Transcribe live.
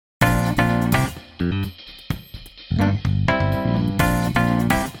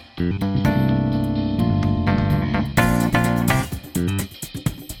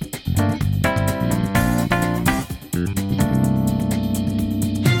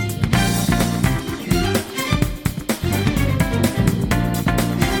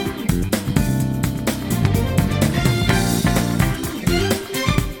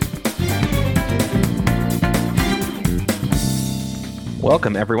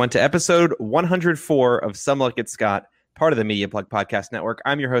Welcome, everyone, to episode 104 of Some Like It Scott, part of the Media Plug Podcast Network.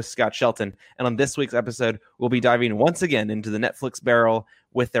 I'm your host, Scott Shelton, and on this week's episode, we'll be diving once again into the Netflix barrel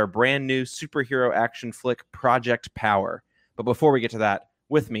with their brand new superhero action flick, Project Power. But before we get to that,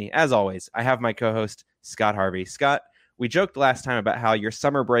 with me, as always, I have my co-host, Scott Harvey. Scott, we joked last time about how your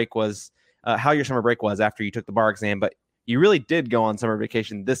summer break was after you took the bar exam, but you really did go on summer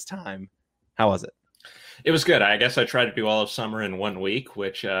vacation this time. How was it? It was good. I guess I tried to do all of summer in 1 week,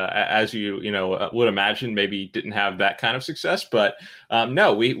 which, as you would imagine, maybe didn't have that kind of success. But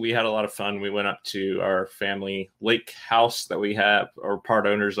no, we had a lot of fun. We went up to our family lake house that we have, or part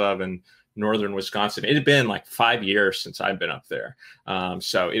owners of, in northern Wisconsin. It had been like 5 years since I'd been up there,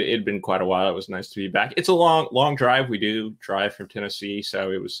 so it had been quite a while. It was nice to be back. It's a long drive. We do drive from Tennessee,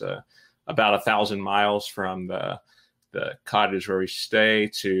 so it was about 1,000 miles from the cottage where we stay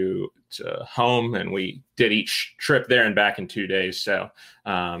to home, and we did each trip there and back in 2 days. So,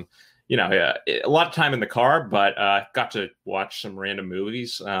 a lot of time in the car, but got to watch some random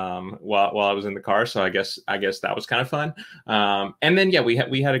movies while I was in the car. So I guess that was kind of fun. And then we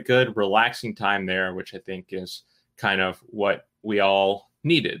had a good relaxing time there, which I think is kind of what we all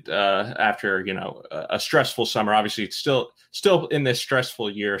needed after a stressful summer. Obviously, it's still in this stressful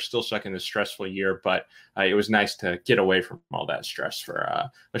year, still stuck in this stressful year, but it was nice to get away from all that stress for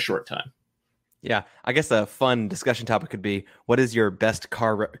a short time. Yeah, I guess a fun discussion topic could be, what is your best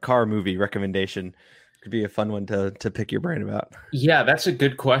car movie recommendation? Could be a fun one to pick your brain about. Yeah, that's a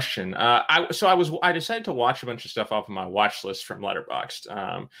good question. I decided to watch a bunch of stuff off of my watch list from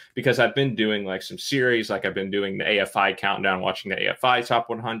Letterboxd because I've been doing like some series, like I've been doing the AFI countdown, watching the AFI Top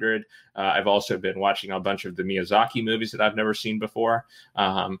 100. I've also been watching a bunch of the Miyazaki movies that I've never seen before.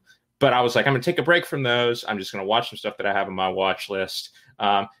 But I was like, I'm going to take a break from those. I'm just going to watch some stuff that I have on my watch list.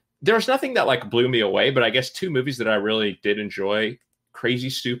 There was nothing that like blew me away, but I guess two movies that I really did enjoy: Crazy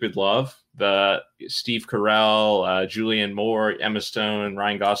Stupid Love, the Steve Carell, Julianne Moore, Emma Stone,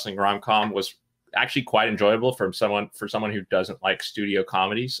 Ryan Gosling rom-com, was actually quite enjoyable for someone who doesn't like studio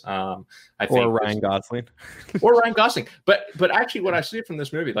comedies. Or Ryan Gosling. But actually, what I see from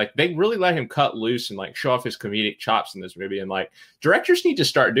this movie, like, they really let him cut loose and like show off his comedic chops in this movie, and like directors need to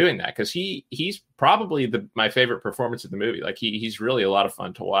start doing that, because he's probably my favorite performance of the movie. Like he's really a lot of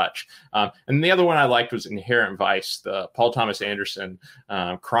fun to watch. And the other one I liked was Inherent Vice, the Paul Thomas Anderson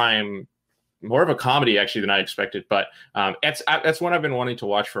crime. More of a comedy, actually, than I expected. But that's one I've been wanting to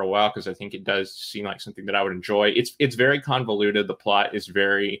watch for a while, because I think it does seem like something that I would enjoy. It's very convoluted. The plot is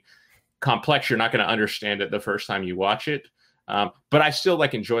very complex. You're not going to understand it the first time you watch it. But I still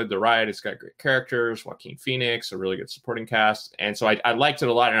enjoyed the ride. It's got great characters, Joaquin Phoenix, a really good supporting cast. And so I liked it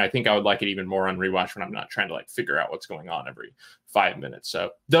a lot. And I think I would like it even more on rewatch when I'm not trying to figure out what's going on every 5 minutes. So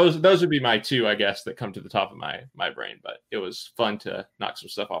those would be my two, I guess, that come to the top of my brain. But it was fun to knock some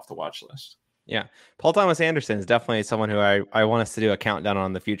stuff off the watch list. Yeah. Paul Thomas Anderson is definitely someone who I want us to do a countdown on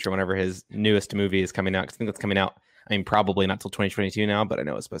in the future whenever his newest movie is coming out. 'Cause I think that's coming out, probably not till 2022 now, but I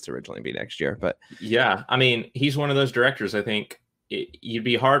know it's supposed to originally be next year. But yeah, he's one of those directors. I think you'd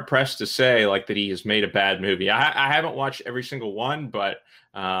be hard pressed to say that he has made a bad movie. I haven't watched every single one, but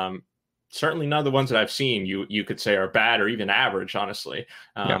certainly none of the ones that I've seen you could say are bad or even average, honestly.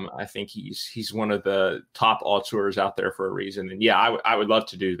 I think he's one of the top auteurs out there for a reason. And yeah, I would love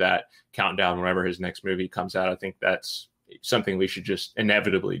to do that countdown whenever his next movie comes out. I think that's something we should just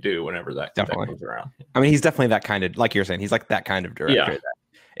inevitably do whenever that comes around. He's definitely that kind of, like you're saying, he's like that kind of director that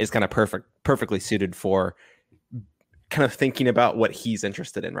is kind of perfectly suited for kind of thinking about what he's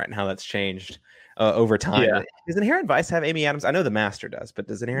interested in, right, and how that's changed over time. Yeah. Does Inherent Vice have Amy Adams? I know The Master does, but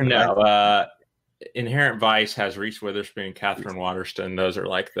does Inherent Vice? Inherent Vice has Reese Witherspoon and Catherine Waterston. Those are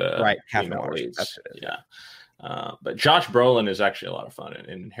the Catherine leads. Yeah. But Josh Brolin is actually a lot of fun in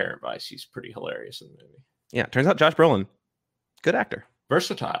Inherent Vice. He's pretty hilarious in the movie. Yeah, turns out Josh Brolin, good actor.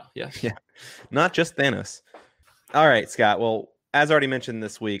 Versatile, yes. Yeah, not just Thanos. All right, Scott. Well, as already mentioned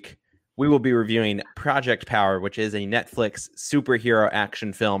this week, we will be reviewing Project Power, which is a Netflix superhero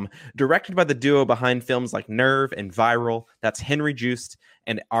action film directed by the duo behind films like Nerve and Viral. That's Henry Joost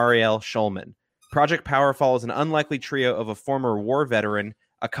and Ariel Schulman. Project Power follows an unlikely trio of a former war veteran,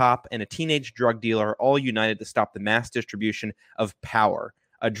 a cop, and a teenage drug dealer, all united to stop the mass distribution of power,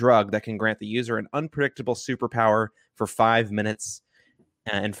 a drug that can grant the user an unpredictable superpower for 5 minutes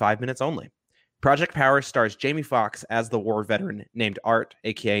and 5 minutes only. Project Power stars Jamie Foxx as the war veteran named Art,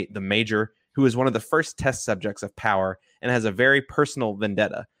 aka the Major, who is one of the first test subjects of Power and has a very personal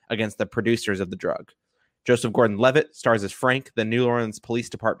vendetta against the producers of the drug. Joseph Gordon-Levitt stars as Frank, the New Orleans Police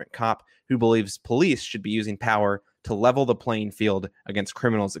Department cop who believes police should be using power to level the playing field against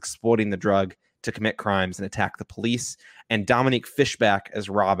criminals exploiting the drug to commit crimes and attack the police, and Dominique Fishback as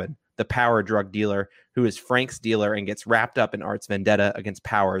Robin, the Power drug dealer who is Frank's dealer and gets wrapped up in Art's vendetta against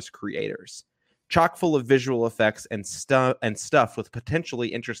Power's creators. Chock full of visual effects and stuff with potentially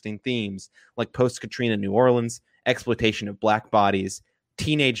interesting themes like post-Katrina New Orleans, exploitation of black bodies,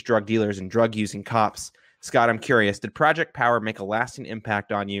 teenage drug dealers and drug-using cops. Scott, I'm curious, did Project Power make a lasting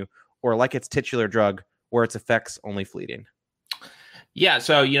impact on you, or like its titular drug, were its effects only fleeting? Yeah,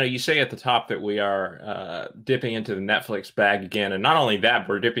 so, you say at the top that we are dipping into the Netflix bag again, and not only that,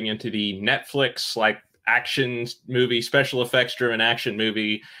 we're dipping into the Netflix, action movie, special effects driven action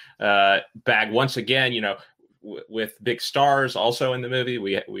movie bag once again, with big stars also in the movie.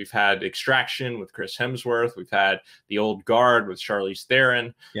 We've had Extraction with Chris Hemsworth. We've had The Old Guard with Charlize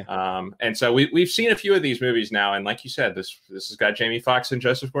Theron. Yeah. And so we've seen a few of these movies now. And like you said, this has got Jamie Foxx and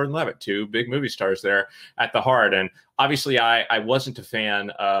Joseph Gordon-Levitt, two big movie stars there at the heart. And obviously I wasn't a fan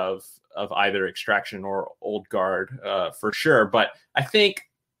of either Extraction or Old Guard for sure. But I think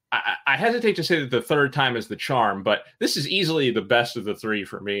I hesitate to say that the third time is the charm, but this is easily the best of the three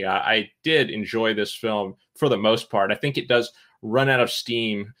for me. I did enjoy this film for the most part. I think it does run out of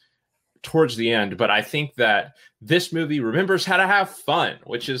steam towards the end, but I think that this movie remembers how to have fun,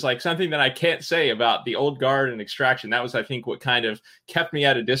 which is something that I can't say about The Old Guard and Extraction. That was, I think, what kind of kept me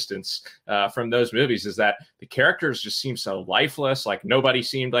at a distance from those movies, is that the characters just seem so lifeless. Nobody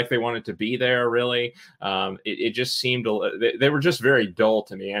seemed like they wanted to be there, really. It just seemed, they were just very dull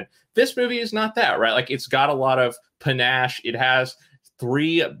to me. And this movie is not that, right? It's got a lot of panache. It has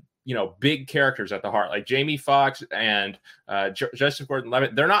three big characters at the heart, like Jamie Foxx and Joseph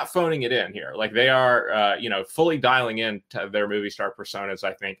Gordon-Levitt. They're not phoning it in here. They are, fully dialing in to their movie star personas,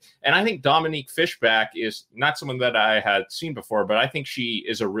 I think. And I think Dominique Fishback is not someone that I had seen before, but I think she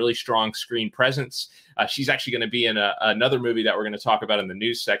is a really strong screen presence. She's actually going to be in another movie that we're going to talk about in the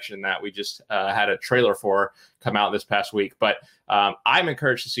news section that we just had a trailer for come out this past week. But I'm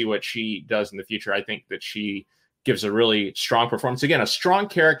encouraged to see what she does in the future. I think that she gives a really strong performance. Again, a strong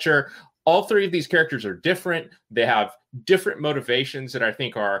character. All three of these characters are different. They have different motivations that I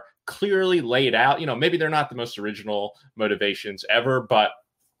think are clearly laid out. Maybe they're not the most original motivations ever, but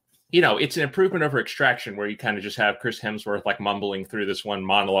it's an improvement over Extraction, where you kind of just have Chris Hemsworth mumbling through this one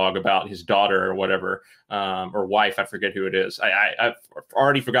monologue about his daughter or whatever, or wife. I forget who it is. I've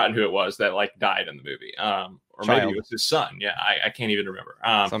already forgotten who it was that died in the movie. Or child. Maybe it was his son. Yeah, I can't even remember.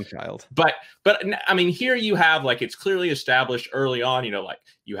 Some child. But I mean, here you have it's clearly established early on.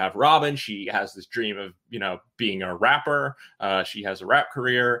 You have Robin. She has this dream of being a rapper. She has a rap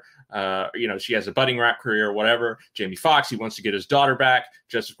career. She has a budding rap career or whatever. Jamie Foxx, he wants to get his daughter back.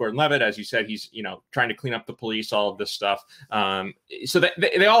 Joseph Gordon-Levitt, as you said, he's trying to clean up the police. All of this stuff. So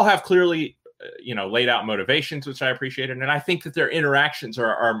they all have clearly laid out motivations, which I appreciated. And I think that their interactions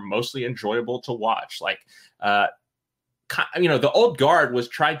are mostly enjoyable to watch. The Old Guard was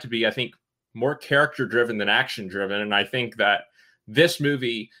tried to be, I think, more character driven than action driven. And I think that this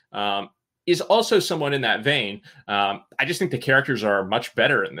movie is also somewhat in that vein. I just think the characters are much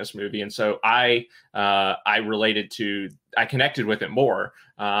better in this movie. And so I connected with it more.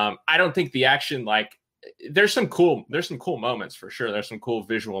 I don't think the action, there's some cool moments for sure. There's some cool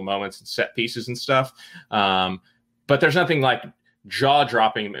visual moments and set pieces and stuff. But there's nothing jaw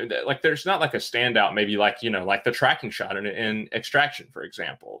dropping. There's not a standout, maybe the tracking shot in Extraction, for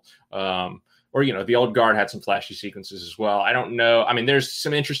example. Or, The Old Guard had some flashy sequences as well. I don't know. I mean, there's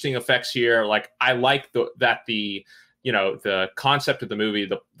some interesting effects here. I like the concept of the movie,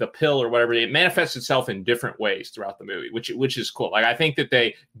 the pill or whatever, it manifests itself in different ways throughout the movie, which is cool. I think that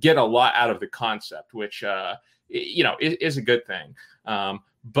they get a lot out of the concept, which, is a good thing.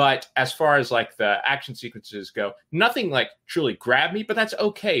 But as far as the action sequences go, nothing truly grabbed me, but that's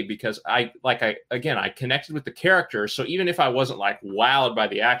okay, because I connected with the character. So even if I wasn't wowed by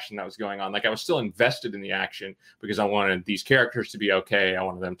the action that was going on, I was still invested in the action because I wanted these characters to be okay. I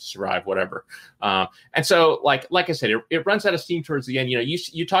wanted them to survive, whatever. And so like I said, it runs out of steam towards the end.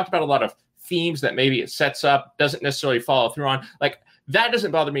 You talked about a lot of themes that maybe it sets up, doesn't necessarily follow through on. That doesn't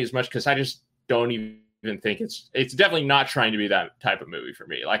bother me as much, because I just don't even think it's definitely not trying to be that type of movie for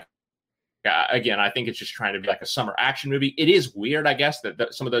me. Again, I think it's just trying to be a summer action movie. It is weird, I guess,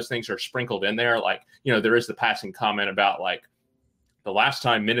 that some of those things are sprinkled in there. There is the passing comment about the last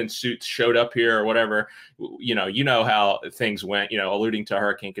time men in suits showed up here or whatever, you know how things went, alluding to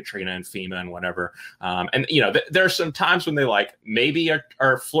Hurricane Katrina and FEMA and whatever. And, there are some times when they like maybe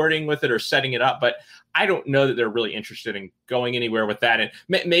are flirting with it or setting it up, but I don't know that they're really interested in going anywhere with that. And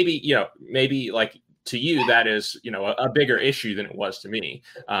maybe like to you, that is, a bigger issue than it was to me.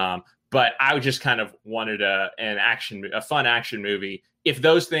 But I just kind of wanted a fun action movie. If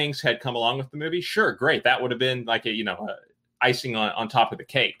those things had come along with the movie, sure, great. That would have been like a icing on top of the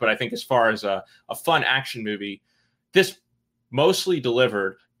cake. But I think as far as a fun action movie, this mostly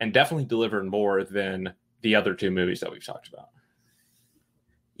delivered, and definitely delivered more than the other two movies that we've talked about.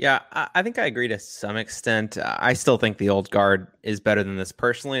 Yeah, I think I agree to some extent. I still think The Old Guard is better than this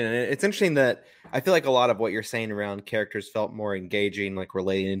personally. And it's interesting that I feel like a lot of what you're saying around characters felt more engaging, like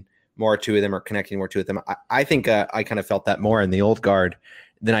relating more to them or connecting more to them. I think I kind of felt that more in The Old Guard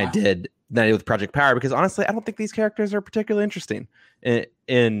than I did with Project Power, because honestly, I don't think these characters are particularly interesting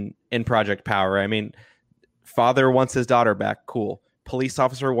in Project Power. I mean, father wants his daughter back. Cool. Police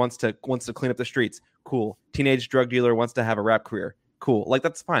officer wants to clean up the streets. Cool. Teenage drug dealer wants to have a rap career. Cool. Like,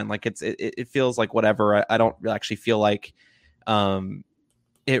 that's fine. Like, it feels like whatever. I don't actually feel like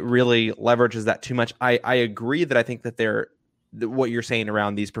it really leverages that too much. I agree that I think that what you're saying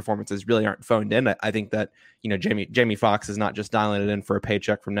around these performances really aren't phoned in. I think that, Jamie Foxx is not just dialing it in for a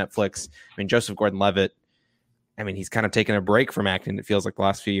paycheck from Netflix. I mean, Joseph Gordon-Levitt, I mean, he's kind of taken a break from acting, it feels like, the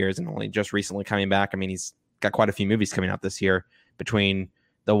last few years, and only just recently coming back. I mean, he's got quite a few movies coming out this year, between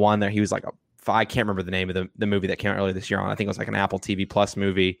the one that he was like I can't remember the name of the movie that came out earlier this year on. I think it was like an Apple TV Plus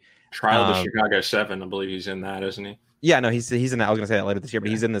movie. Trial of the Chicago 7, I believe he's in that, isn't he? Yeah, no, he's in that. I was going to say that later this year, but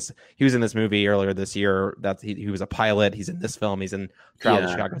he was in this movie earlier this year. That he was a pilot. He's in this film. He's in Trial of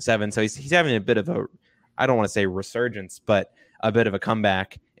the Chicago 7. So he's having a bit of a, I don't want to say resurgence, but a bit of a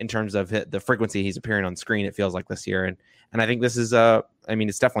comeback in terms of the frequency he's appearing on screen, it feels like, this year. And I think this is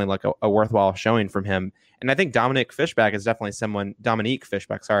it's definitely like a worthwhile showing from him. And I think Dominique Fishback, is someone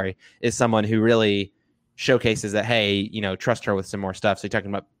who really showcases that, hey, trust her with some more stuff. So you're talking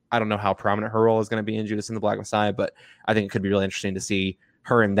about, I don't know how prominent her role is going to be in Judas and the Black Messiah, but I think it could be really interesting to see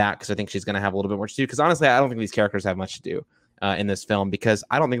her in that, because I think she's going to have a little bit more to do. Because honestly, I don't think these characters have much to do in this film, because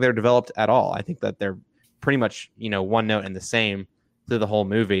I don't think they're developed at all. I think that they're pretty much, one note and the same through the whole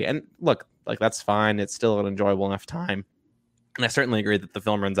movie. And look, like, that's fine. It's still an enjoyable enough time. And I certainly agree that the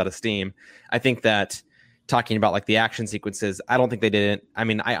film runs out of steam. I think that talking about like the action sequences, I don't think they didn't. I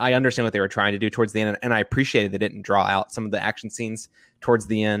mean, I understand what they were trying to do towards the end, and I appreciated they didn't draw out some of the action scenes towards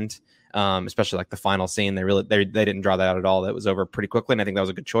the end, especially like the final scene. They didn't draw that out at all. That was over pretty quickly, and I think that was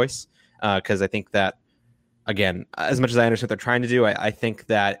a good choice, because I think that, again, as much as I understand what they're trying to do, I think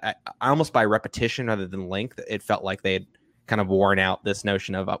that almost by repetition rather than length, it felt like they had kind of worn out this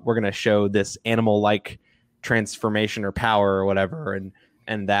notion of we're going to show this animal-like transformation or power or whatever, and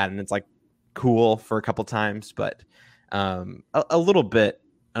it's like cool for a couple times, but a little bit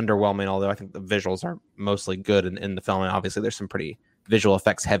underwhelming, although I think the visuals are mostly good in the film. And obviously there's some pretty visual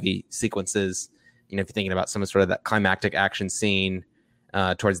effects heavy sequences, if you're thinking about some sort of that climactic action scene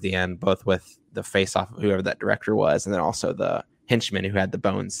towards the end, both with the face off of whoever that director was, and then also the henchman who had the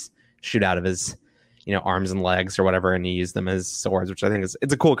bones shoot out of his arms and legs or whatever, and he used them as swords, which I think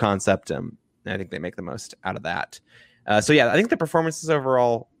it's a cool concept. And I think they make the most out of that. So yeah, I think the performances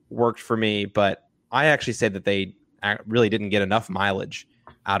overall worked for me, but I actually say that they really didn't get enough mileage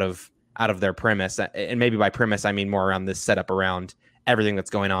out of their premise. And maybe by premise, I mean more around this setup around everything that's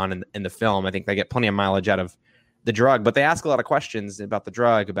going on in the film. I think they get plenty of mileage out of the drug, but they ask a lot of questions about the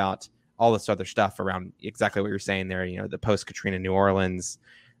drug, about all this other stuff around exactly what you're saying there. The post-Katrina New Orleans,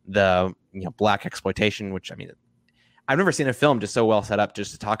 the black exploitation, which, I mean, I've never seen a film just so well set up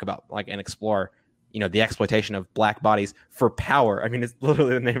just to talk about like and explore the exploitation of black bodies for power. I mean, it's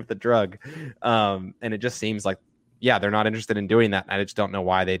literally the name of the drug. And it just seems like, yeah, they're not interested in doing that. I just don't know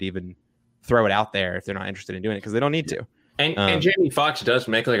why they'd even throw it out there if they're not interested in doing it, because they don't need to. And Jamie Foxx does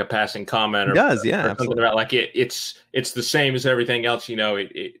make like a passing comment. Or something about like it's the same as everything else.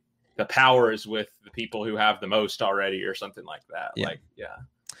 The power is with the people who have the most already, or something like that. Yeah.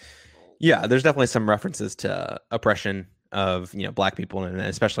 Yeah, there's definitely some references to oppression of black people, and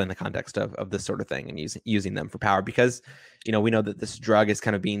especially in the context of this sort of thing, and using them for power, because we know that this drug is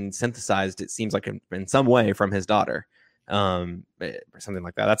kind of being synthesized, it seems like, in some way from his daughter, or something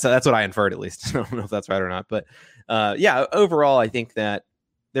like that. That's what I inferred, at least. I don't know if that's right or not, but yeah, overall I think that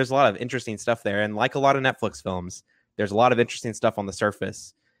there's a lot of interesting stuff there, and like a lot of Netflix films, there's a lot of interesting stuff on the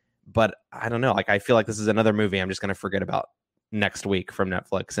surface, but I don't know, like, I feel like this is another movie I'm just going to forget about next week from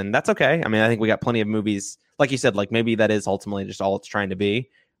Netflix, and that's okay. I mean, I think we got plenty of movies, like you said, like maybe that is ultimately just all it's trying to be,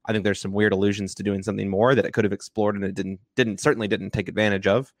 I think there's some weird allusions to doing something more that it could have explored, and it didn't take advantage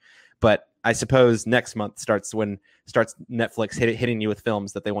of. But I suppose next month starts Netflix hitting you with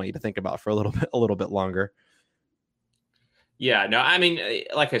films that they want you to think about for a little bit longer. Yeah, no, I mean,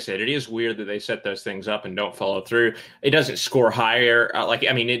 like I said, it is weird that they set those things up and don't follow through. It doesn't score higher.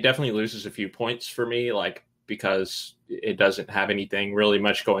 It definitely loses a few points for me, because it doesn't have anything really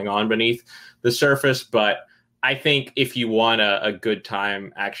much going on beneath the surface. But I think if you want a good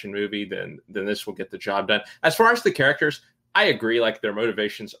time action movie, then this will get the job done. As far as the characters, I agree. Their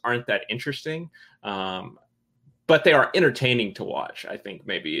motivations aren't that interesting. But they are entertaining to watch, I think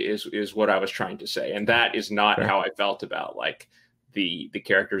maybe is what I was trying to say. And that is not how I felt about the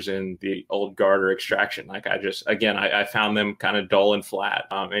characters in the Old Guard or Extraction. I found them kind of dull and flat.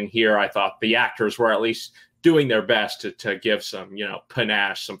 And here I thought the actors were at least doing their best to give some,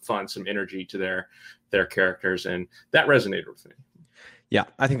 panache, some fun, some energy to their characters. And that resonated with me. Yeah,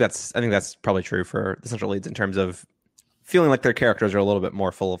 I think that's probably true for the central leads in terms of feeling like their characters are a little bit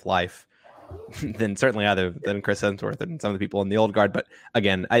more full of life than certainly than Chris Hemsworth and some of the people in the Old Guard. But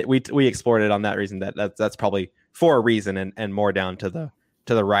again, we explored it on that reason that's probably for a reason and more down to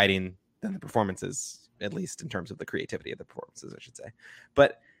the writing than the performances, at least in terms of the creativity of the performances, I should say.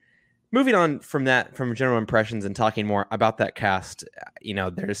 But moving on from general impressions and talking more about that cast,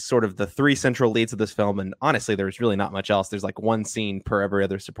 there's sort of the three central leads of this film, and honestly, there's really not much else. There's one scene per every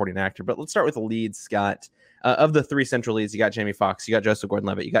other supporting actor. But let's start with the leads, Scott. Of the three central leads, you got Jamie Foxx, you got Joseph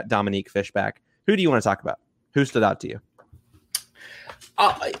Gordon-Levitt, you got Dominique Fishback. Who do you want to talk about? Who stood out to you?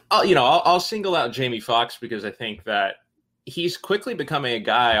 I'll single out Jamie Foxx because I think that he's quickly becoming a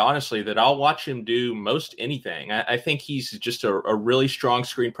guy, honestly, that I'll watch him do most anything. I think he's just a really strong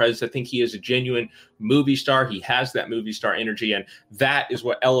screen presence. I think he is a genuine movie star. He has that movie star energy, and that is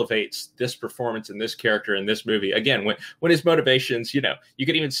what elevates this performance and this character in this movie. Again, when his motivations, you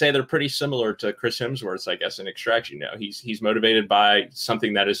could even say they're pretty similar to Chris Hemsworth's, I guess, in Extraction. He's motivated by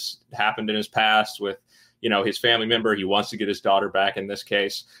something that has happened in his past with, his family member. He wants to get his daughter back in this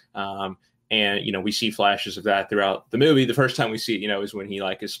case. And, we see flashes of that throughout the movie. The first time we see it, is when he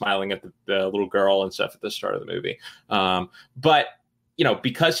is smiling at the little girl and stuff at the start of the movie. But,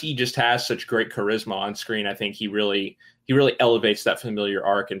 because he just has such great charisma on screen, I think he really elevates that familiar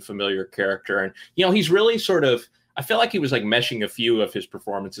arc and familiar character. And, he's really I feel like he was meshing a few of his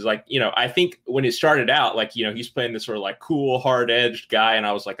performances. I think when it started out, he's playing this sort of cool, hard edged guy. And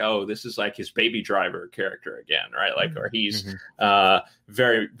I was like, oh, this is his Baby Driver character again. Right. Or he's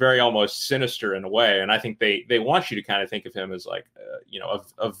very, very almost sinister in a way. And I think they want you to kind of think of him as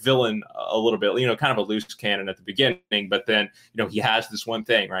a villain a little bit, kind of a loose cannon at the beginning. But then, he has this one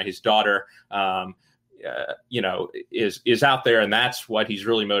thing, right? His daughter, is out there, and that's what he's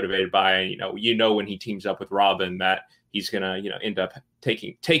really motivated by. When he teams up with Robin, that he's gonna, end up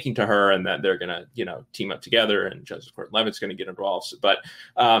taking to her, and that they're gonna, team up together, and Joseph Gordon-Levitt's gonna get involved. But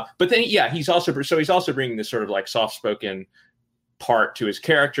then, he's also bringing this sort of soft-spoken part to his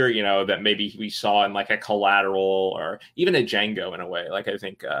character, that maybe we saw in a Collateral or even a Django in a way. I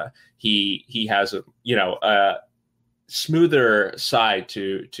think he has a smoother side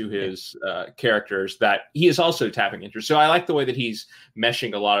to his characters that he is also tapping into. So I like the way that he's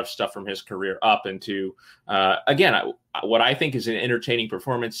meshing a lot of stuff from his career up into, what I think is an entertaining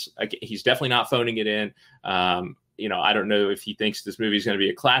performance. He's definitely not phoning it in. I don't know if he thinks this movie is going to be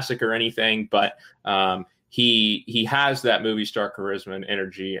a classic or anything, but he has that movie star charisma and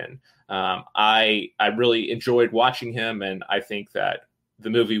energy. And I really enjoyed watching him. And I think that the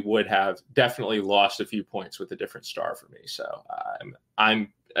movie would have definitely lost a few points with a different star for me. So I'm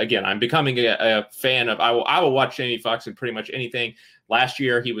becoming a fan of, I will watch Jamie Foxx in pretty much anything. Last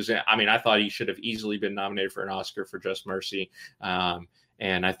year he was I thought he should have easily been nominated for an Oscar for Just Mercy.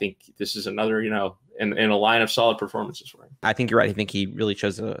 And I think this is another, in a line of solid performances for him. I think you're right. I think he really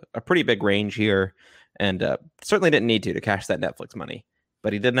chose a pretty big range here, and certainly didn't need to cash that Netflix money.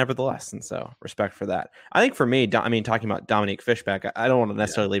 But he did nevertheless, and so respect for that. I think for me, talking about Dominique Fishback, I don't want to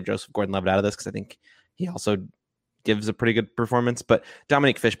necessarily leave Joseph Gordon-Levitt out of this because I think he also gives a pretty good performance. But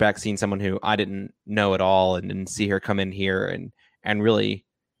Dominique Fishback, seeing someone who I didn't know at all and didn't see her come in here and really,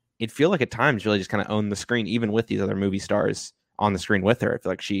 it feel like at times really just kind of own the screen, even with these other movie stars on the screen with her. I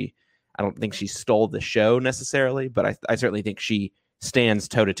feel like I don't think she stole the show necessarily, but I certainly think she stands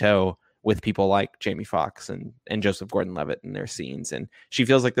toe to toe with people like Jamie Foxx and Joseph Gordon-Levitt in their scenes. And she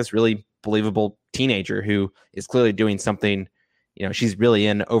feels like this really believable teenager who is clearly doing something, she's really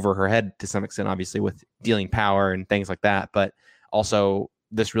in over her head to some extent, obviously with dealing power and things like that. But also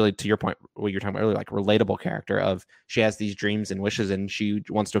this really, to your point, what you're talking about earlier, relatable character of she has these dreams and wishes and she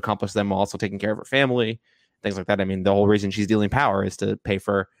wants to accomplish them while also taking care of her family. things like that. I mean, the whole reason she's dealing power is to pay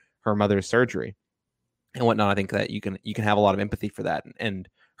for her mother's surgery and whatnot. I think that you can have a lot of empathy for that, and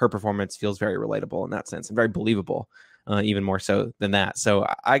her performance feels very relatable in that sense and very believable, even more so than that. So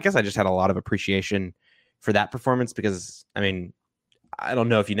I guess I just had a lot of appreciation for that performance, because I mean, I don't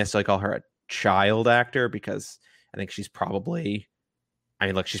know if you necessarily call her a child actor, because I think she's probably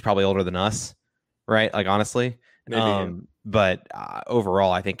older than us, right? Like, honestly. Maybe. But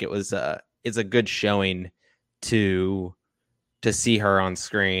overall, I think it's a good showing to see her on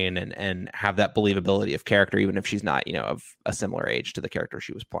screen and have that believability of character, even if she's not, of a similar age to the character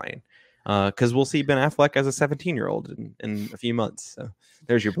she was playing. Because we'll see Ben Affleck as a 17-year-old in a few months. So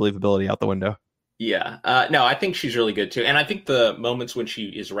there's your believability out the window. Yeah. No, I think she's really good too. And I think the moments when she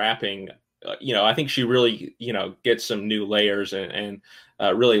is rapping, I think she really, gets some new layers and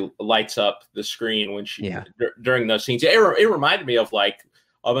really lights up the screen when she, during those scenes. It reminded me of like,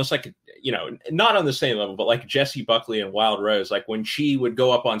 almost like, not on the same level, but like Jessie Buckley in Wild Rose, like when she would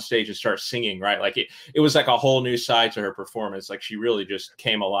go up on stage and start singing, right? Like it was like a whole new side to her performance. Like she really just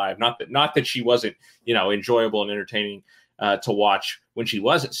came alive. Not that she wasn't, enjoyable and entertaining to watch when she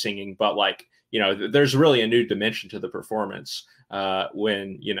wasn't singing, but like, there's really a new dimension to the performance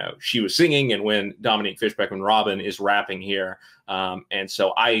when, she was singing and when Dominique Fishback, when Robin is rapping here. And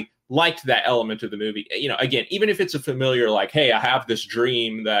so I liked that element of the movie. Again, even if it's a familiar, like, hey, I have this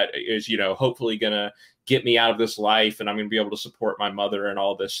dream that is, hopefully going to get me out of this life and I'm going to be able to support my mother and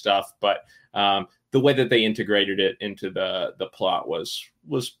all this stuff. But the way that they integrated it into the plot was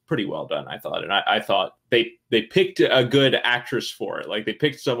pretty well done, I thought. And I thought they picked a good actress for it. Like they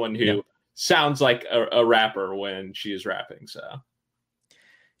picked someone who sounds like a rapper when she is rapping. So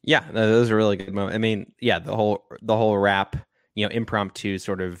yeah, those are really good moments. I mean, yeah, the whole rap, impromptu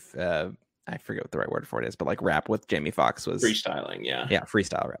sort of, I forget what the right word for it is, but like rap with Jamie Foxx was freestyling. Yeah,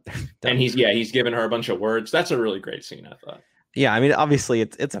 freestyle rap. And he's given her a bunch of words. That's a really great scene, I thought. Yeah, I mean, obviously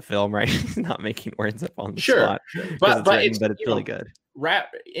it's a film, right? He's not making words up on the spot. But it's really good.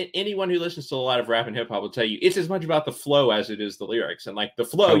 Rap, anyone who listens to a lot of rap and hip hop will tell you it's as much about the flow as it is the lyrics. And like the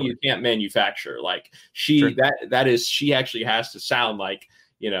flow, you can't manufacture. Like she actually has to sound like,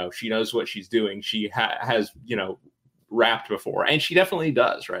 she knows what she's doing. She has, rapped before, and she definitely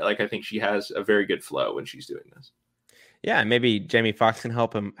does, right? Like I think she has a very good flow when she's doing this. Yeah, maybe Jamie Foxx can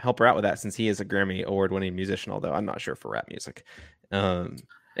help her out with that, since he is a Grammy award-winning musician, although I'm not sure for rap music.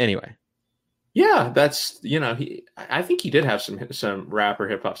 Anyway. Yeah, that's, I think he did have some rap or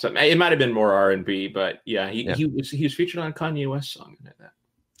hip hop stuff. It might have been more R&B, but he was featured on a Kanye West song in that.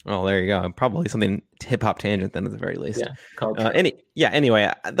 Oh, there you go. Probably something hip hop tangent then, at the very least. Yeah.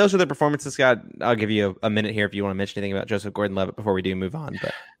 Anyway, those are the performances, Scott. I'll give you a minute here if you want to mention anything about Joseph Gordon-Levitt before we do move on.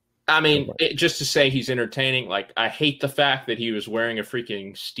 But I mean, just to say he's entertaining. Like, I hate the fact that he was wearing a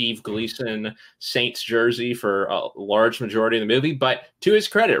freaking Steve Gleason Saints jersey for a large majority of the movie. But to his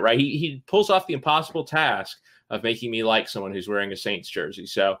credit, right, he pulls off the impossible task of making me like someone who's wearing a Saints jersey.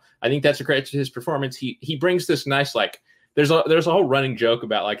 So I think that's a credit to his performance. He brings this nice, like, there's a whole running joke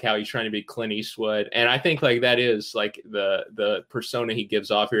about like how he's trying to be Clint Eastwood, and I think like that is like the persona he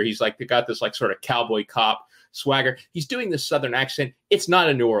gives off here. He's like got this like sort of cowboy cop swagger. He's doing this Southern accent. It's not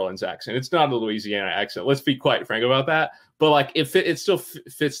a New Orleans accent. It's not a Louisiana accent. Let's be quite frank about that. But like it still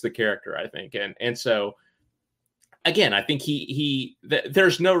fits the character, I think. And so again, I think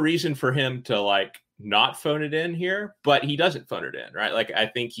there's no reason for him to like not phone it in here, but he doesn't phone it in, right? Like I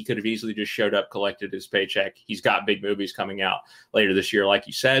think he could have easily just showed up, collected his paycheck. He's got big movies coming out later this year, like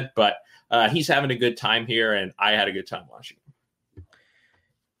you said, but he's having a good time here, and I had a good time watching him.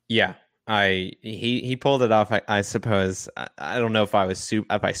 Yeah, he pulled it off. I suppose. I don't know if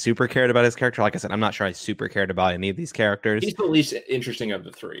I super cared about his character. Like I said, I'm not sure I super cared about any of these characters. He's the least interesting of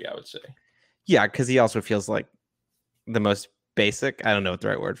the three, I would say. Yeah, because he also feels like the most basic. I don't know what the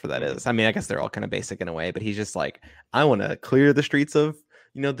right word for that is. I mean, I guess they're all kind of basic in a way, but he's just like, I want to clear the streets of,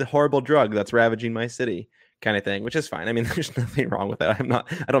 the horrible drug that's ravaging my city, kind of thing, which is fine. I mean, there's nothing wrong with that.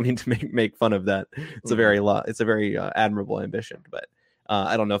 I don't mean to make fun of that. It's a very admirable ambition, but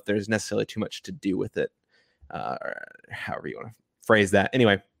I don't know if there's necessarily too much to do with it, or however you want to phrase that.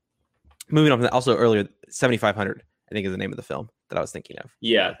 Anyway, moving on from that. Also earlier, 7,500, I think, is the name of the film that I was thinking of.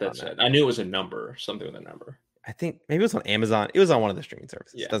 Yeah, that's it. I knew it was a number, something with a number. I think maybe it was on Amazon. It was on one of the streaming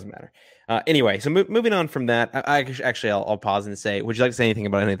services. Yeah. It doesn't matter. Anyway, so moving on from that, I'll pause and say, would you like to say anything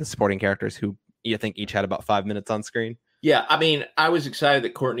about any of the supporting characters who you think each had about 5 minutes on screen? Yeah, I mean, I was excited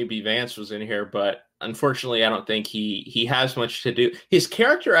that Courtney B. Vance was in here, but unfortunately, I don't think he has much to do. His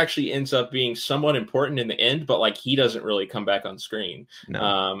character actually ends up being somewhat important in the end, but like he doesn't really come back on screen.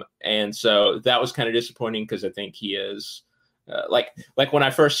 No. And so that was kind of disappointing because I think he is like when I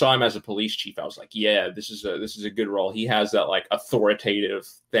first saw him as a police chief, I was like, yeah, this is a good role. He has that like authoritative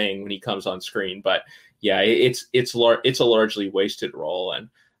thing when he comes on screen. But yeah, it's a largely wasted role. And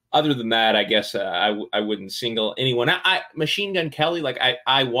other than that, I guess I wouldn't single anyone. Machine Gun Kelly, like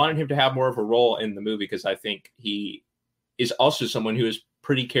I wanted him to have more of a role in the movie because I think he is also someone who is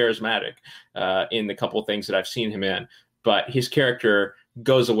pretty charismatic in the couple of things that I've seen him in. But his character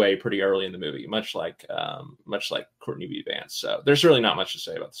goes away pretty early in the movie, much like Courtney B. Vance. So there's really not much to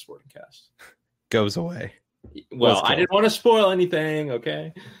say about the supporting cast. Goes away. Well, I didn't want to spoil anything.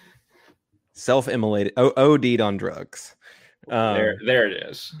 Okay. Self-immolated, OD'd on drugs. There it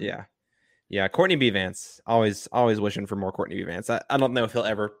is. Yeah. Courtney B. Vance. Always wishing for more Courtney B. Vance. I don't know if he'll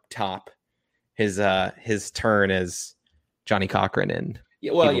ever top his turn as Johnny Cochran in.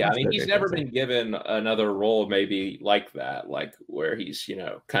 Yeah, well, yeah. I mean, he's never been given another role maybe like that, like where he's,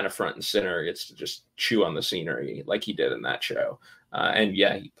 kind of front and center, gets to just chew on the scenery like he did in that show. And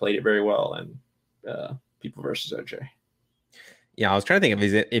yeah, he played it very well in People versus OJ. Yeah, I was trying to think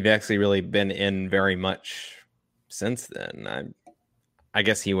if he's actually really been in very much since then. I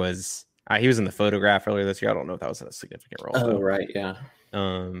guess he was in The Photograph earlier this year. I don't know if that was a significant role. Oh, right, yeah.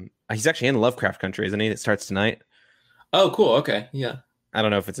 He's actually in Lovecraft Country, isn't he? It starts tonight. Oh, cool. Okay, yeah. I don't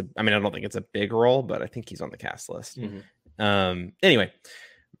know if I don't think it's a big role, but I think he's on the cast list. Mm-hmm. Anyway,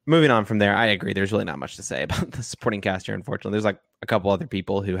 moving on from there, I agree. There's really not much to say about the supporting cast here, unfortunately. There's like a couple other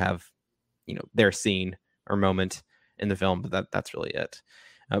people who have, their scene or moment in the film, but that's really it.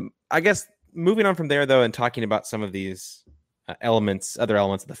 I guess moving on from there, though, and talking about some of these other elements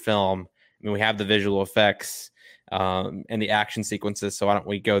of the film. I mean, we have the visual effects and the action sequences. So why don't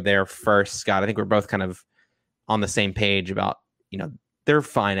we go there first, Scott? I think we're both kind of on the same page about, they're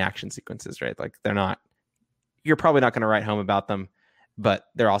fine action sequences, right? Like you're probably not going to write home about them, but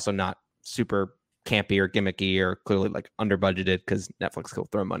they're also not super campy or gimmicky or clearly like under budgeted because Netflix will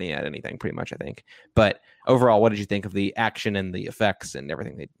throw money at anything pretty much, I think. But overall, what did you think of the action and the effects and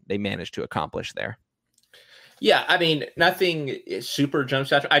everything they managed to accomplish there? Yeah, I mean, nothing super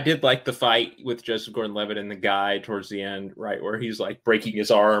jumps out. I did like the fight with Joseph Gordon-Levitt and the guy towards the end, right, where he's like breaking his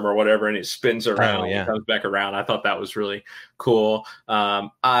arm or whatever, and it spins around and comes back around. I thought that was really cool.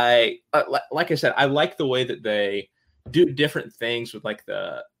 Like I said, I like the way that they do different things with like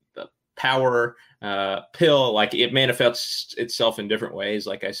the power pill. Like it manifests itself in different ways.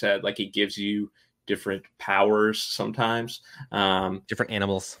 Like I said, like it gives you different powers sometimes. Different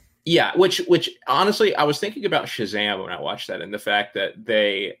animals. Yeah, which honestly, I was thinking about Shazam when I watched that, and the fact that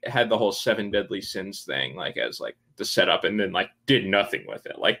they had the whole 7 deadly sins thing, like as like the setup, and then like did nothing with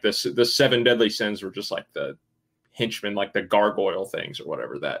it. Like the 7 deadly sins were just like the henchmen, like the gargoyle things or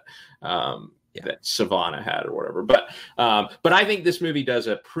whatever that that Savannah had or whatever. But I think this movie does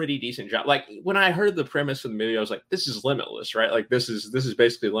a pretty decent job. Like when I heard the premise of the movie, I was like, this is Limitless, right? Like this is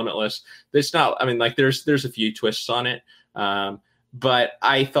basically Limitless. It's not. I mean, like there's a few twists on it. But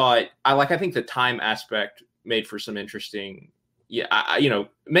I think the time aspect made for some interesting,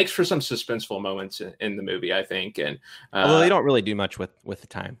 makes for some suspenseful moments in the movie, I think. And although they don't really do much with the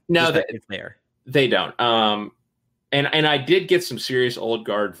time. No, it's there. They don't. And I did get some serious Old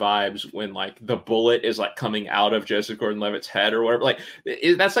Guard vibes when like the bullet is like coming out of Joseph Gordon-Levitt's head or whatever. Like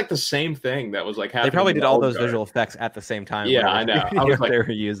that's like the same thing that was like happening. They probably did all those visual effects at the same time. Yeah, I know. I was like, they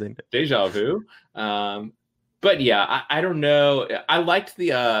were using deja vu. But yeah, I don't know. I liked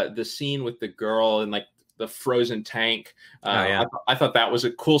the scene with the girl and like the frozen tank. I thought that was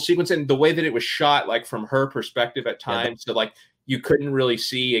a cool sequence, and the way that it was shot, like from her perspective at times, so like you couldn't really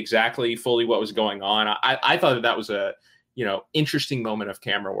see exactly fully what was going on. I thought that was a interesting moment of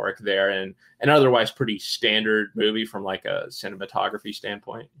camera work there, and otherwise pretty standard movie from like a cinematography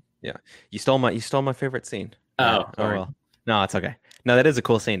standpoint. Yeah, you stole my favorite scene. Oh well. No, it's okay. No, that is a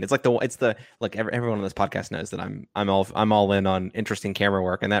cool scene. It's like everyone on this podcast knows that I'm all in on interesting camera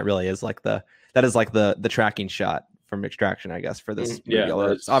work, and that really is like the tracking shot from Extraction, I guess, for this movie.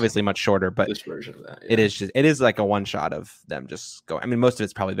 Although it's obviously much shorter, but this version of that, it is like a one shot of them just going. I mean, most of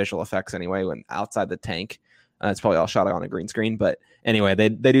it's probably visual effects anyway. When outside the tank, it's probably all shot on a green screen. But anyway, they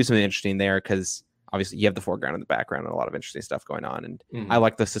do something interesting there because obviously you have the foreground and the background and a lot of interesting stuff going on. And I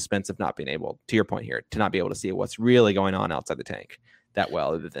like the suspense of not being able, to your point here, to not be able to see what's really going on outside the tank that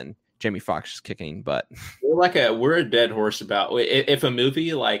well, other than Jamie Foxx just kicking butt. We're a dead horse about if a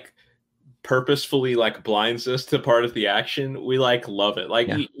movie like purposefully like blinds us to part of the action, we like love it. Like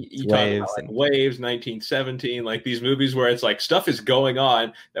you talk about like Waves, 1917, like these movies where it's like stuff is going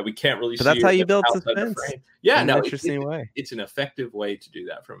on that we can't really see. That's how you build suspense. Yeah, no, interesting way. It's an effective way to do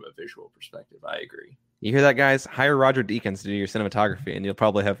that from a visual perspective. I agree. You hear that, guys? Hire Roger Deakins to do your cinematography, and you'll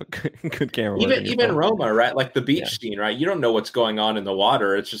probably have a good camera. Even Roma, right? Like the beach scene, right? You don't know what's going on in the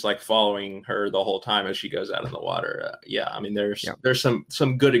water. It's just like following her the whole time as she goes out in the water. I mean, there's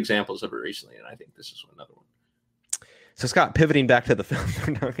some good examples of it recently, and I think this is another one. So Scott, pivoting back to the film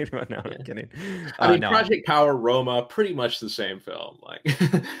we're talking about now. I'm kidding. I mean, Project Power, Roma, pretty much the same film. Like,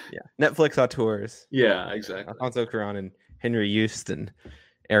 Netflix auteurs. Yeah, exactly. Alfonso Cuarón and Henry Joost and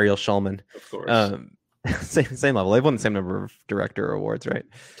Ariel Schulman. Of course. Same level. They've won the same number of director awards, right?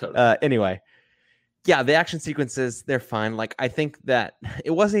 Totally. Anyway, yeah, the action sequences, they're fine. Like, I think that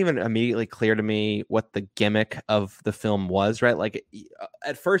it wasn't even immediately clear to me what the gimmick of the film was, right? Like,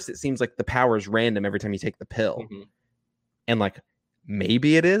 at first, it seems like the power is random every time you take the pill. Mm-hmm. And like,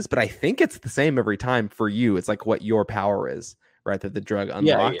 maybe it is, but I think it's the same every time for you. It's like what your power is, right? That the drug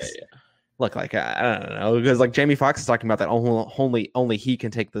unlocks. Yeah. Look, like, I don't know, because like Jamie Foxx is talking about that only he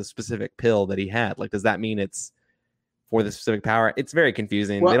can take the specific pill that he had. Like, does that mean it's for the specific power? It's very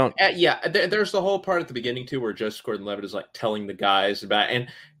confusing. Well, they don't. There's the whole part at the beginning too, where Joseph Gordon-Levitt is like telling the guys about, and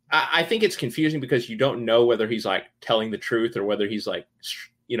I think it's confusing because you don't know whether he's like telling the truth or whether he's like,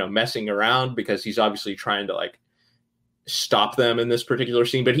 messing around, because he's obviously trying to like stop them in this particular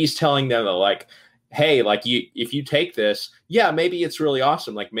scene, but he's telling them that, like, hey, like, if you take this, maybe it's really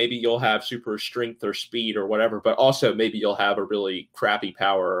awesome. Like, maybe you'll have super strength or speed or whatever, but also maybe you'll have a really crappy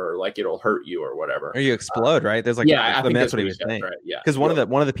power, or like it'll hurt you or whatever. Or you explode, right? There's like, I think that's what he was saying. Right? Yeah. Because one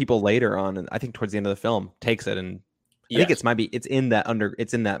of the people later on, and I think towards the end of the film, takes it, and I think it's in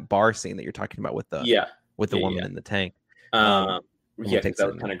that bar scene that you're talking about with the woman in the tank. That was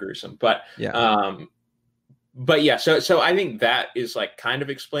kind of gruesome, but so I think that is like kind of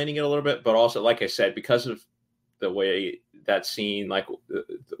explaining it a little bit, but also, like I said, because of the way that scene, like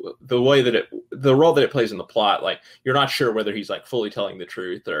the way that the role that it plays in the plot, like you're not sure whether he's like fully telling the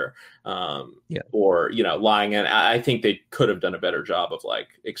truth or lying. And I think they could have done a better job of like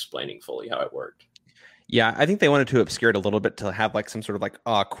explaining fully how it worked. Yeah, I think they wanted to obscure it a little bit to have like some sort of like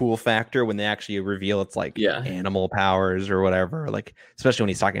cool factor when they actually reveal it's like animal powers or whatever. Like, especially when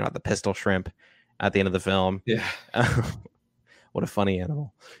he's talking about the pistol shrimp at the end of the film. Yeah. What a funny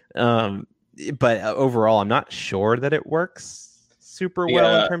animal. But overall, I'm not sure that it works super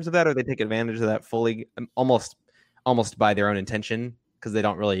well in terms of that, or they take advantage of that fully, almost by their own intention, because they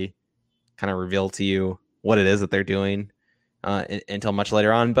don't really kind of reveal to you what it is that they're doing until much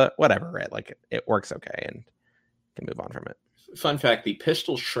later on. But whatever, right? Like, it works okay, and can move on from it. Fun fact: the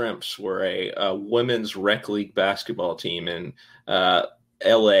Pistol Shrimps were a women's rec league basketball team in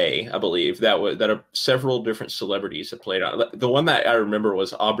LA, I believe, that several different celebrities have played on. The one that I remember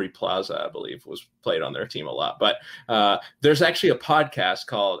was Aubrey Plaza, I believe, was played on their team a lot. But there's actually a podcast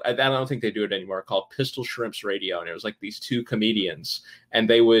called, I don't think they do it anymore, called Pistol Shrimps Radio, and it was like these two comedians, and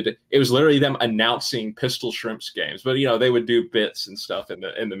it was literally them announcing Pistol Shrimps games, but they would do bits and stuff in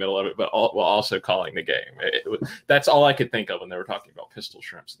the middle of it, but while also calling the game. That's all I could think of when they were talking about Pistol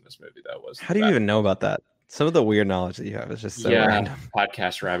Shrimps in this movie. How do you even know about that? Some of the weird knowledge that you have is just so random.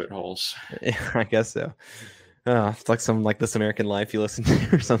 Podcast rabbit holes. Yeah, I guess so. It's like some like This American Life you listened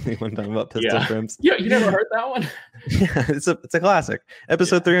to or something one time about Pistol Shrimps. Yeah, you never heard that one? Yeah, it's a classic.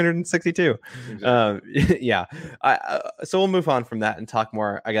 Episode 362. Exactly. So we'll move on from that and talk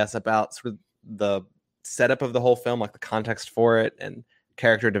more, I guess, about sort of the setup of the whole film, like the context for it and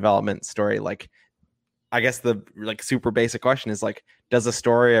character development story. Like, I guess the like super basic question is like, does a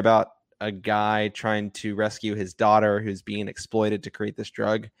story about a guy trying to rescue his daughter who's being exploited to create this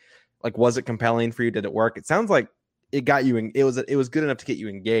drug, like, was it compelling for you? Did it work? It sounds like it got you it was good enough to get you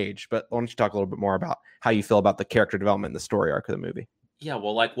engaged, but why don't you talk a little bit more about how you feel about the character development and the story arc of the movie?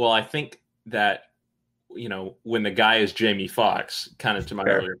 I think that when the guy is Jamie Foxx, kind of to my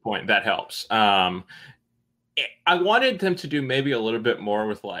earlier point, that helps. I wanted them to do maybe a little bit more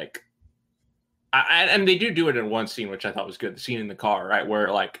with like and they do it in one scene, which I thought was good, the scene in the car, right,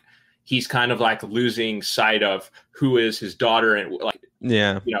 where like he's kind of like losing sight of who is his daughter and like,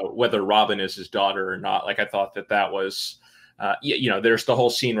 whether Robin is his daughter or not. Like, I thought that was, there's the whole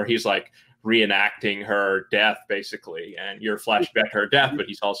scene where he's like reenacting her death basically, and you're flashback to her death, but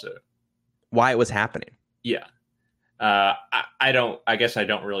he's also why it was happening. Yeah. I guess I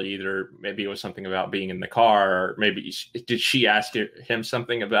don't really either. Maybe it was something about being in the car, or maybe did she ask him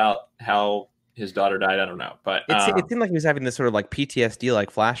something about how his daughter died? I don't know, but it seemed like he was having this sort of like PTSD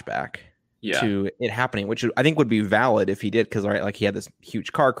like flashback to it happening, which I think would be valid if he did, because like he had this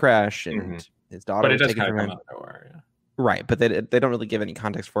huge car crash and his daughter was taken from him. Right, but they don't really give any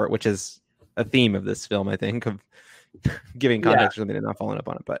context for it, which is a theme of this film, I think, of giving context for something and not following up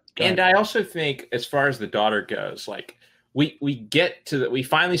on it. But I also think, as far as the daughter goes, like we get to we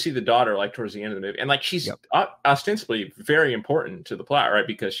finally see the daughter like towards the end of the movie, and like she's Yep. Ostensibly very important to the plot, right?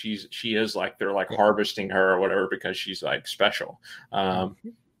 Because she is like they're like harvesting her or whatever because she's like special.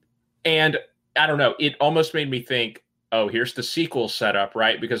 And I don't know, it almost made me think, oh, here's the sequel setup,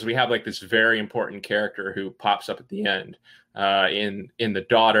 right? Because we have like this very important character who pops up at the end in the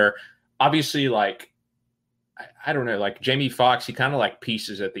daughter. Obviously, like I don't know, like Jamie Foxx, he kind of like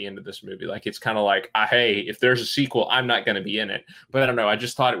pieces at the end of this movie. Like it's kind of like, hey, if there's a sequel, I'm not going to be in it. But I don't know. I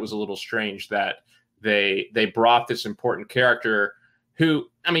just thought it was a little strange that they brought this important character who,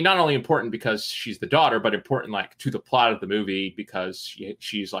 I mean, not only important because she's the daughter, but important like to the plot of the movie because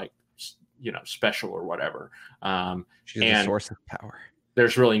she's like, you know, special or whatever. She's a source of power.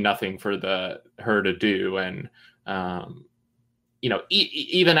 There's really nothing for her to do, and you know,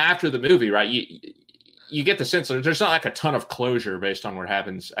 even after the movie, right? You get the sense that there's not like a ton of closure based on what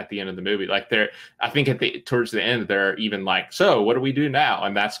happens at the end of the movie. Like I think towards the end, they're even like, so what do we do now?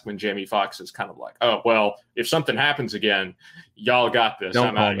 And that's when Jamie Foxx is kind of like, oh, well, if something happens again, y'all got this. Don't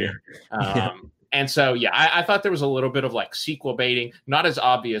I'm call out of me. here. And so, yeah, I thought there was a little bit of like sequel baiting, not as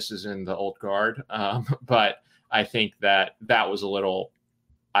obvious as in the Old Guard. But I think that was a little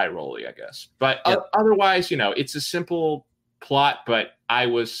eye rolly, I guess. But otherwise, you know, it's a simple plot, but I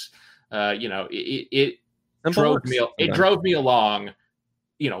was, you know, it drove me along,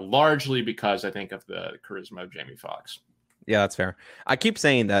 you know, largely because I think of the charisma of Jamie Foxx. Yeah, that's fair. I keep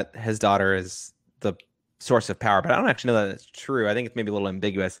saying that his daughter is the source of power, but I don't actually know that it's true. I think it's maybe a little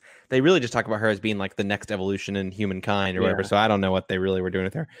ambiguous. They really just talk about her as being like the next evolution in humankind or whatever. So I don't know what they really were doing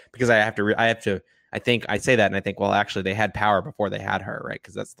with her, because I think I say that and I think, well, actually they had power before they had her, right?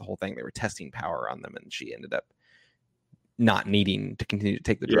 Because that's the whole thing. They were testing power on them and she ended up not needing to continue to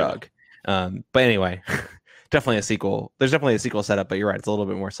take the drug. But anyway, definitely a sequel. There's definitely a sequel setup, but you're right. It's a little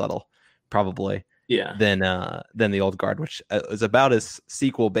bit more subtle, probably. Yeah. Than the Old Guard, which is about as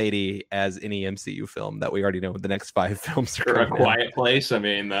sequel baity as any MCU film that we already know the next 5 films are. A Quiet Place. I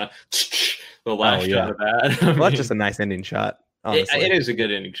mean, the last shot of that. Well, that's just a nice ending shot. Honestly. It is a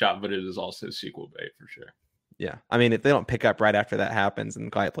good ending shot, but it is also sequel bait for sure. Yeah, I mean, if they don't pick up right after that happens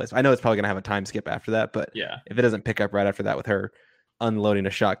in Quiet Place, I know it's probably gonna have a time skip after that, but yeah, if it doesn't pick up right after that with her unloading a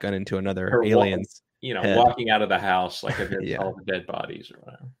shotgun into another alien's, walking out of the house like against all the dead bodies or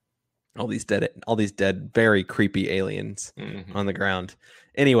whatever. All these dead, very creepy aliens on the ground.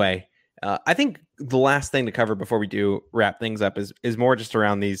 Anyway, I think the last thing to cover before we do wrap things up is more just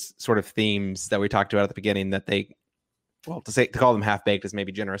around these sort of themes that we talked about at the beginning. That they, well, to call them half baked is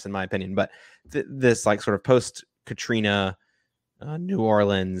maybe generous in my opinion, but this like sort of post Katrina, New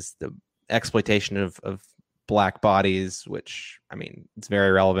Orleans, the exploitation of black bodies, which I mean it's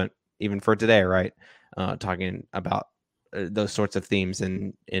very relevant even for today, right? Talking about those sorts of themes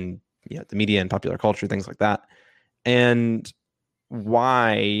in the media and popular culture, things like that. And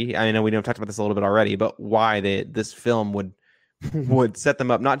why, I know we talked about this a little bit already, but why this film would set them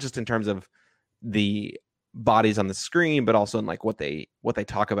up, not just in terms of the bodies on the screen, but also in like what they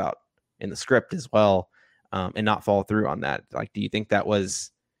talk about in the script as well, and not follow through on that. Like, do you think that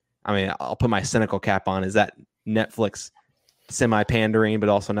was, I mean, I'll put my cynical cap on, is that Netflix semi-pandering, but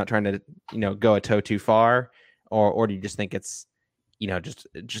also not trying to, go a toe too far? Or do you just think it's,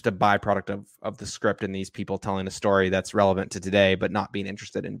 just a byproduct of the script and these people telling a story that's relevant to today, but not being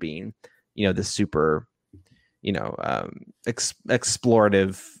interested in being, this super,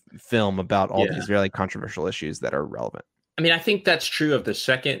 explorative film about all these really controversial issues that are relevant? I mean, I think that's true of the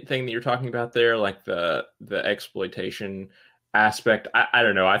second thing that you're talking about there, like the exploitation aspect. I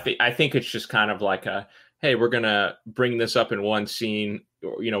don't know. I think it's just kind of like hey, we're going to bring this up in one scene.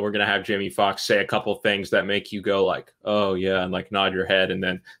 We're going to have Jamie Foxx say a couple things that make you go like, oh yeah, and like nod your head. And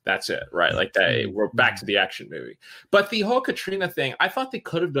then that's it, right? Like that, we're back to the action movie. But the whole Katrina thing, I thought they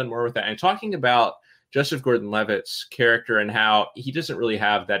could have done more with that. And talking about Joseph Gordon-Levitt's character and how he doesn't really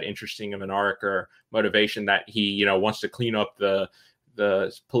have that interesting of an arc or motivation, that he, wants to clean up the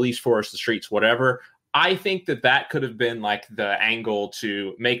police force, the streets, whatever. I think that could have been like the angle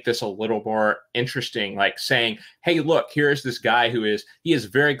to make this a little more interesting, like saying, hey, look, here's this guy he is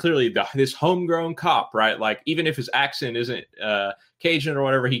very clearly this homegrown cop, right? Like, even if his accent isn't Cajun or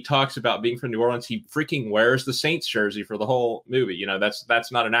whatever, he talks about being from New Orleans. He freaking wears the Saints jersey for the whole movie.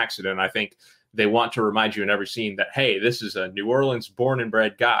 That's not an accident. I think they want to remind you in every scene that, hey, this is a New Orleans born and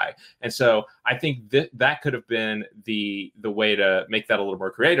bred guy. And so I think that could have been the way to make that a little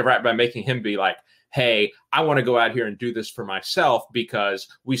more creative, right? By making him be like, hey, I want to go out here and do this for myself, because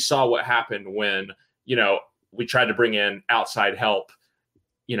we saw what happened when, we tried to bring in outside help,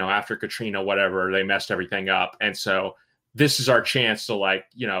 after Katrina, whatever, they messed everything up. And so this is our chance to, like,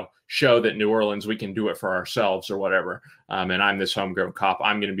 show that New Orleans, we can do it for ourselves or whatever. And I'm this homegrown cop.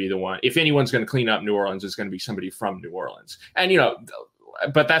 I'm going to be the one. If anyone's going to clean up New Orleans, it's going to be somebody from New Orleans. And,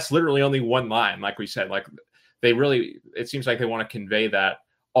 but that's literally only one line. Like we said, like it seems like they want to convey that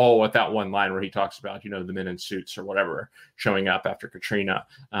all with that one line where he talks about, the men in suits or whatever showing up after Katrina.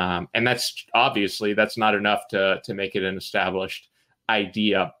 And that's obviously that's not enough to make it an established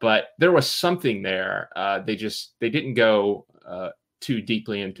idea, but there was something there. They didn't go too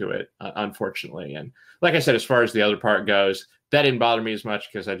deeply into it, unfortunately. And like I said, as far as the other part goes, that didn't bother me as much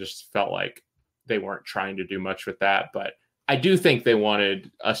because I just felt like they weren't trying to do much with that. But I do think they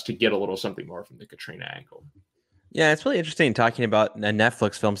wanted us to get a little something more from the Katrina angle. Yeah, it's really interesting talking about a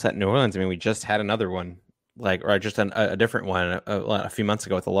Netflix film set in New Orleans. I mean, we just had another one, or just a different one a few months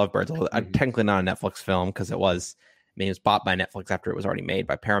ago with The Lovebirds. Technically not a Netflix film because it was bought by Netflix after it was already made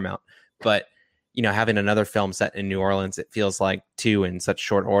by Paramount. But, having another film set in New Orleans, it feels like two in such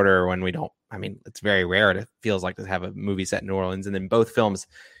short order when we don't, it's very rare. It feels like to have a movie set in New Orleans. And then both films,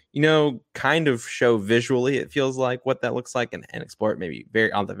 kind of show visually, it feels like what that looks like and explore it maybe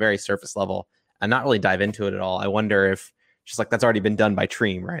very on the very surface level and not really dive into it at all. I wonder if just like that's already been done by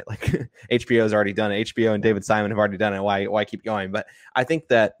Treem, right? Like HBO has already done it. HBO and David Simon have already done it. Why keep going? But I think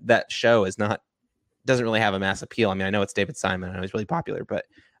that show doesn't really have a mass appeal. I know it's David Simon. I know he's really popular, but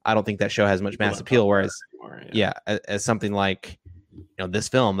I don't think that show has much mass appeal. Whereas, as something like, this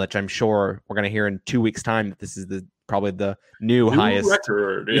film, which I'm sure we're going to hear in 2 weeks' time, that this is probably the new highest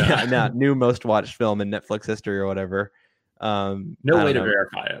record, new most watched film in Netflix history or whatever. No way to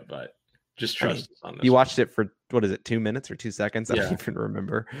verify it, but just trust us on this. You watched it for, what is it, 2 minutes or 2 seconds? I don't even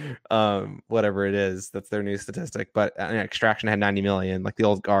remember. Whatever it is, that's their new statistic. But Extraction had 90 million. Like The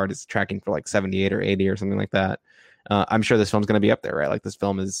Old Guard is tracking for like 78 or 80 or something like that. I'm sure this film's going to be up there, right? Like this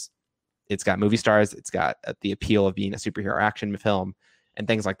film it's got movie stars, it's got the appeal of being a superhero action film and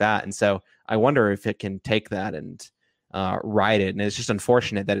things like that. And so I wonder if it can take that and ride it. And it's just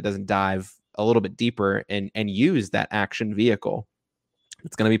unfortunate that it doesn't dive a little bit deeper and use that action vehicle.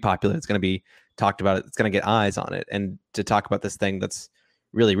 It's going to be popular. It's going to be talked about. It's going to get eyes on it. And to talk about this thing that's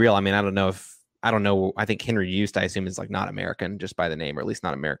really real. I don't know. I think Henry Eustace, I assume, is like not American just by the name, or at least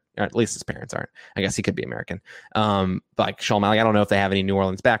not American. At least his parents aren't. I guess he could be American. Like Shalom, I don't know if they have any New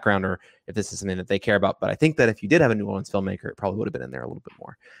Orleans background or if this is something that they care about. But I think that if you did have a New Orleans filmmaker, it probably would have been in there a little bit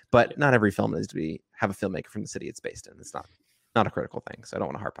more. But not every film needs to have a filmmaker from the city it's based in. It's not a critical thing. So I don't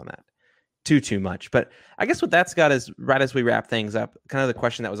want to harp on that too much. But I guess what that's got is, right as we wrap things up, kind of the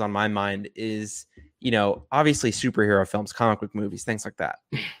question that was on my mind is, obviously superhero films, comic book movies, things like that,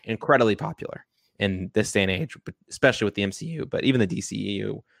 incredibly popular in this day and age, but especially with the MCU, but even the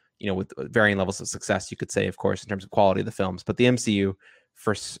DCEU, with varying levels of success, you could say, of course, in terms of quality of the films, but the MCU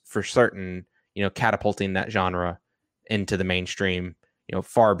for certain, catapulting that genre into the mainstream,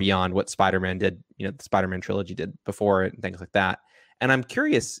 far beyond what Spider-Man did, the Spider-Man trilogy did before it and things like that. And I'm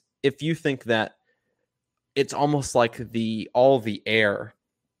curious if you think that it's almost like all the air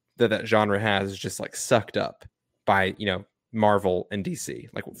that genre has is just like sucked up by, Marvel and DC,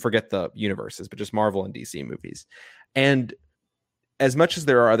 like forget the universes, but just Marvel and DC movies. And as much as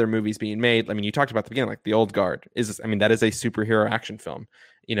there are other movies being made, you talked about at the beginning, like The Old Guard that is a superhero action film.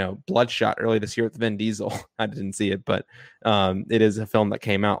 Bloodshot early this year with Vin Diesel. I didn't see it, but it is a film that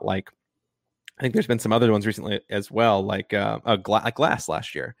came out. Like, I think there's been some other ones recently as well, like Glass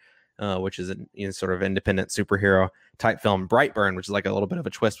last year, which is a sort of independent superhero type film. Brightburn, which is like a little bit of a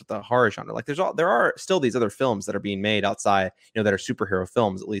twist with the horror genre. Like there are still these other films that are being made outside, that are superhero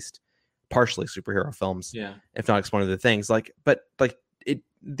films, at least partially superhero films, if not exploring the things.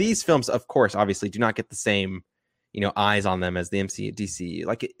 These films, of course, obviously do not get the same, eyes on them as the MCU,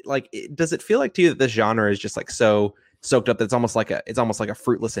 DC. Does it feel like to you that this genre is just like so soaked up that it's almost like a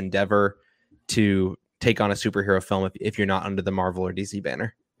fruitless endeavor to take on a superhero film if you're not under the Marvel or DC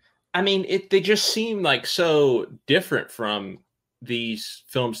banner? They just seem like so different from these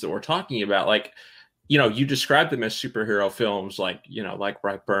films that we're talking about. Like, you describe them as superhero films, like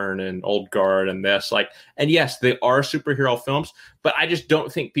Brightburn and Old Guard and this, and yes, they are superhero films, but I just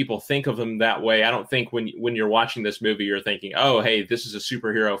don't think people think of them that way. I don't think when you're watching this movie, you're thinking, oh, hey, this is a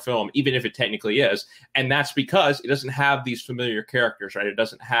superhero film, even if it technically is. And that's because it doesn't have these familiar characters, right?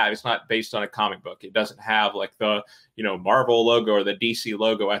 It's not based on a comic book. It doesn't have like the, Marvel logo or the DC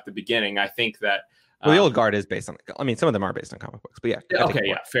logo at the beginning. I think that, well, The Old Guard is based on, some of them are based on comic books, but yeah. Okay,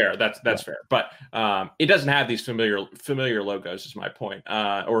 yeah, fair. That's fair. But it doesn't have these familiar logos, is my point,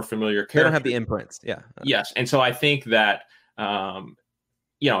 or familiar characters. They don't have the imprints, yeah. Yes, and so I think that,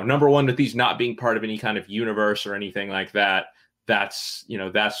 number one, with these not being part of any kind of universe or anything like that, that's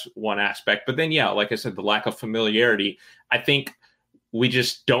one aspect. But then, yeah, like I said, the lack of familiarity, I think we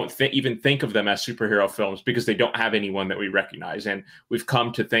just don't even think of them as superhero films because they don't have anyone that we recognize. And we've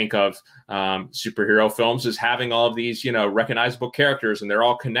come to think of superhero films as having all of these, recognizable characters, and they're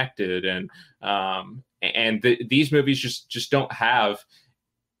all connected. And these movies just don't have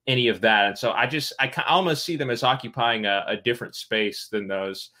any of that. And so I almost see them as occupying a different space than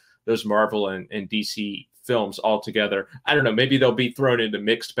those Marvel and DC films altogether. I don't know. Maybe they'll be thrown into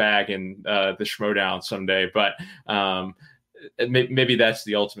mixed bag in the Schmodown someday, but maybe that's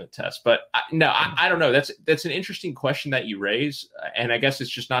the ultimate test. But I don't know. That's an interesting question that you raise, and I guess it's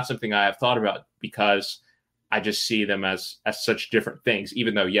just not something I have thought about because I just see them as such different things.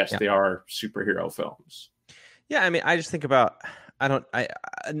 Even though yes, they are superhero films. Yeah, I mean, I just think about a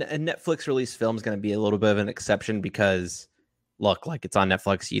Netflix release film is going to be a little bit of an exception because look, like it's on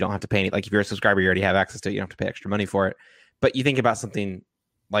Netflix, you don't have to pay any. Like if you're a subscriber, you already have access to it. You don't have to pay extra money for it. But you think about something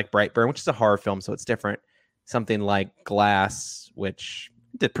like Brightburn, which is a horror film, so it's different. Something like Glass, which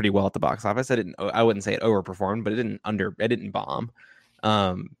did pretty well at the box office. I wouldn't say it overperformed, but it didn't bomb.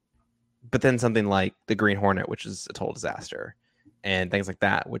 But then something like The Green Hornet, which is a total disaster, and things like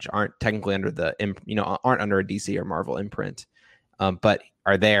that, which aren't technically under aren't under a DC or Marvel imprint, but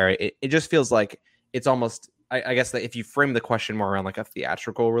are there. It just feels like it's almost. I guess that if you frame the question more around like a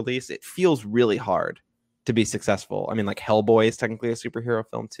theatrical release, it feels really hard to be successful. I mean, like Hellboy is technically a superhero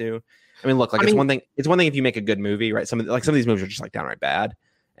film too. I mean, look, like it's one thing if you make a good movie, right? Some of these movies are just like downright bad,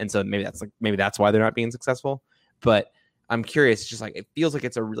 and so maybe that's why they're not being successful. But I'm curious, just like it feels like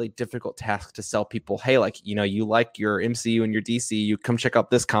it's a really difficult task to sell people. Hey, like you like your MCU and your DC, you come check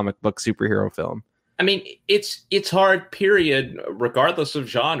out this comic book superhero film. I mean, it's hard, period, regardless of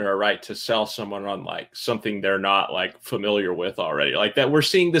genre, right, to sell someone on like something they're not like familiar with already. Like that, we're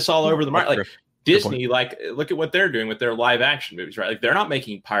seeing this all over the market. Like Disney, like look at what they're doing with their live action movies, right? Like they're not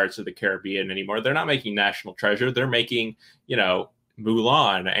making Pirates of the Caribbean anymore. They're not making National Treasure. They're making,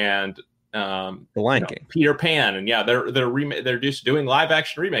 Mulan and The Lion King, Peter Pan, and they're just doing live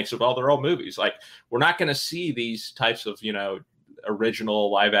action remakes of all their old movies. Like we're not going to see these types of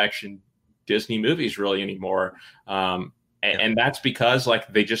original live action Disney movies really anymore, and that's because like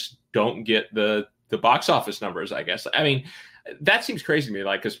they just don't get the box office numbers, I guess. I mean, that seems crazy to me,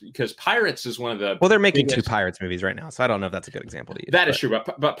 like because Pirates is one of the they're making two Pirates movies right now, so I don't know if that's a good example to use. That is true,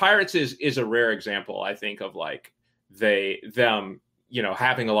 but Pirates is a rare example, I think, of like them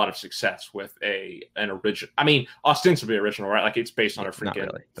having a lot of success with an original. I mean, ostensibly original, right? Like it's based on a freaking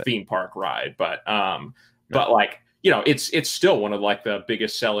theme park ride, but like. It's still one of like the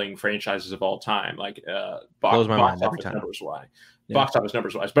biggest selling franchises of all time. Like blows my mind every time. Box office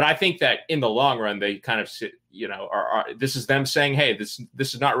numbers wise. But I think that in the long run, they kind of are this is them saying, hey, this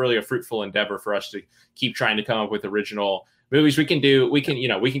is not really a fruitful endeavor for us to keep trying to come up with original movies. We can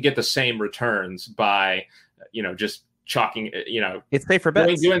get the same returns by just chalking, it's safer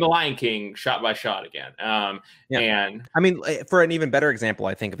bets. Doing the Lion King shot by shot again. And I mean, for an even better example,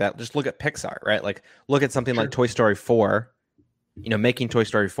 I think of that, just look at Pixar, right? Like look at something like Toy Story 4, making Toy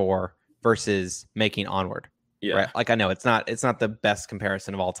Story 4 versus making Onward. Yeah. Right. Like I know it's not the best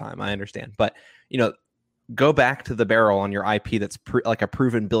comparison of all time. I understand. But, go back to the barrel on your IP that's like a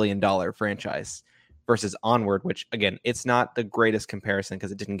proven $1 billion franchise versus Onward, which again, it's not the greatest comparison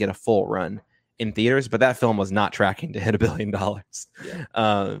because it didn't get a full run in theaters, but that film was not tracking to hit $1 billion.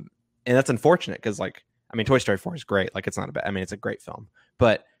 Yeah. And that's unfortunate because Toy Story 4 is great. Like it's not it's a great film,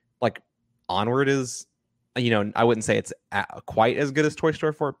 but like Onward is, I wouldn't say it's quite as good as Toy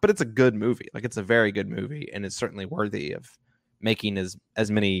Story 4, but it's a good movie. Like it's a very good movie, and it's certainly worthy of making as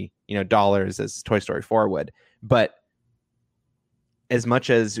many dollars as Toy Story 4 would. But as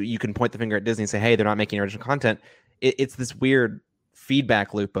much as you can point the finger at Disney and say, hey, they're not making original content, it's this weird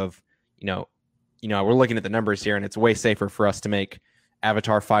feedback loop of we're looking at the numbers here, and it's way safer for us to make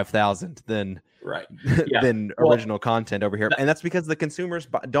Avatar 5000 than original content over here. And that's because the consumers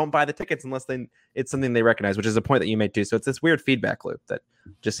don't buy the tickets unless it's something they recognize, which is a point that you made too. So it's this weird feedback loop that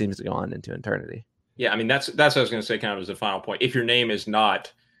just seems to go on into eternity. Yeah, I mean, that's what I was going to say kind of as a final point. If your name is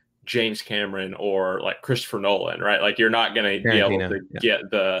not James Cameron or like Christopher Nolan, right? Like you're not going to be able to get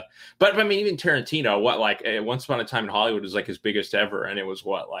the. But I mean, even Tarantino, Once Upon a Time in Hollywood was like his biggest ever, and it was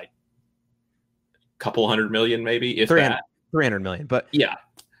like a couple $100 million, maybe if 300 million. But yeah,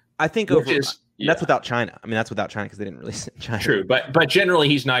 I think that's without China. I mean, that's without China because they didn't release it in China. True, but generally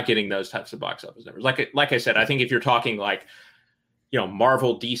he's not getting those types of box office numbers. Like I said, I think if you're talking like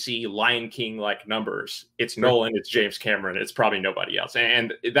Marvel, DC, Lion King like numbers, it's Nolan, it's James Cameron, it's probably nobody else.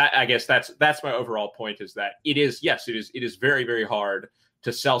 And that, I guess that's my overall point, is that it is very, very hard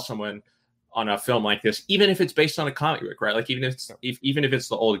to sell someone on a film like this, even if it's based on a comic book, right? Like even if it's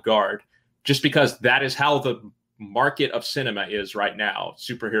the Old Guard, just because that is how the market of cinema is right now,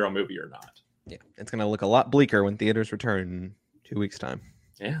 superhero movie or not. Yeah, it's going to look a lot bleaker when theaters return in 2 weeks' time.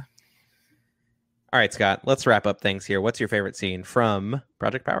 Yeah. All right, Scott, let's wrap up things here. What's your favorite scene from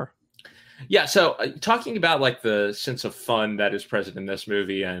Project Power? Yeah, so talking about like the sense of fun that is present in this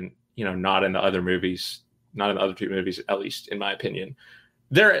movie and, not in the other movies, not in the other two movies, at least in my opinion.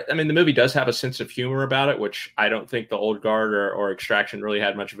 The movie does have a sense of humor about it, which I don't think the Old Guard or Extraction really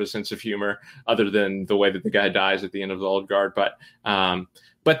had much of a sense of humor, other than the way that the guy dies at the end of the Old Guard.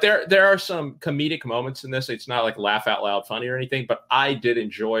 But there are some comedic moments in this. It's not like laugh out loud funny or anything, but I did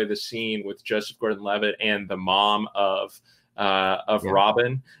enjoy the scene with Joseph Gordon-Levitt and the mom of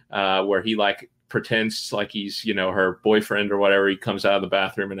Robin, where he like pretends like he's her boyfriend or whatever. He comes out of the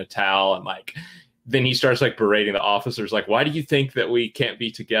bathroom in a towel and like. Then he starts like berating the officers, like, "Why do you think that we can't be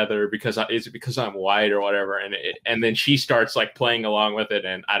together? Is it because I'm white or whatever?" And then she starts like playing along with it.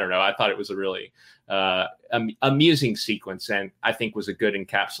 And I don't know. I thought it was a really amusing sequence, and I think was a good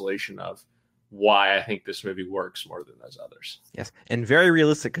encapsulation of why I think this movie works more than those others. Yes, and very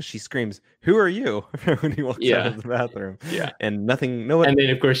realistic because she screams, "Who are you?" when he walks out of the bathroom. Yeah, and nothing. No one. And then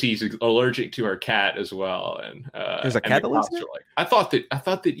of course he's allergic to her cat as well. And there's a cat that lives here? Like, I thought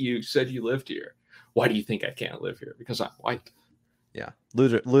that you said you lived here. Why do you think I can't live here? Because I'm white. Yeah,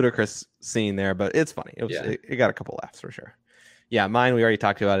 ludicrous scene there, but it's funny. It got a couple laughs for sure. Yeah, mine, we already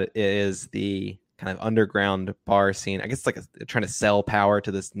talked about it, is the kind of underground bar scene. I guess it's like trying to sell power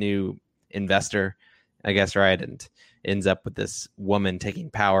to this new investor, I guess, right? And ends up with this woman taking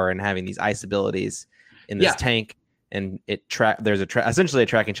power and having these ice abilities in this tank. And there's essentially a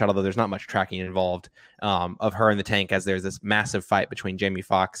tracking shot, although there's not much tracking involved, of her in the tank as there's this massive fight between Jamie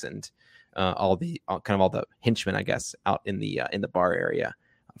Foxx and all the henchmen, I guess, out in the bar area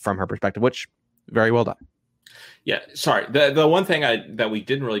from her perspective, which very well done. Yeah, sorry. The one thing that we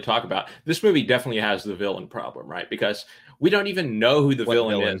didn't really talk about, this movie definitely has the villain problem, right? Because we don't even know who the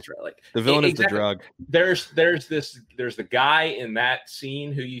villain is, right? Like the villain is the drug. There's the guy in that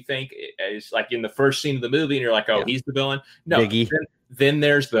scene who you think is like in the first scene of the movie, and you're like, oh, he's the villain. No, Biggie. Then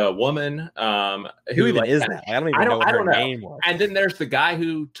there's the woman who even is that? I don't even know what her name was. And then there's the guy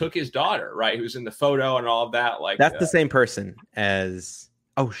who took his daughter, right? Who's in the photo and all of that. Like that's the same person as.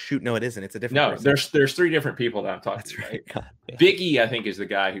 Oh shoot! No, it isn't. It's a different. No, person. There's three different people that I'm talking about. Right. God, yeah. Biggie, I think, is the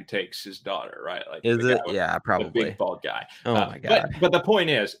guy who takes his daughter, right? Like, is it? Yeah, probably. The big bald guy. Oh my god! But the point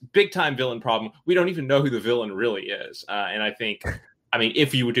is, big time villain problem. We don't even know who the villain really is, and I think. I mean,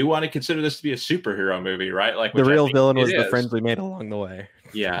 if you do want to consider this to be a superhero movie, right? Like the real villain was the friends we made along the way.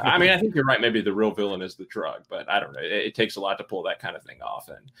 Yeah, I mean, I think you're right. Maybe the real villain is the drug, but I don't know. It takes a lot to pull that kind of thing off.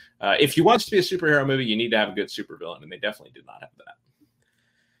 And if you want it to be a superhero movie, you need to have a good supervillain, and they definitely did not have that.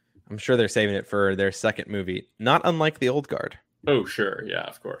 I'm sure they're saving it for their second movie, not unlike The Old Guard. Oh, sure. Yeah,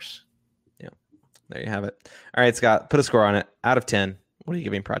 of course. Yeah, there you have it. All right, Scott, put a score on it. Out of 10, what are you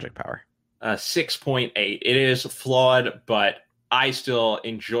giving Project Power? 6.8. It is flawed, but I still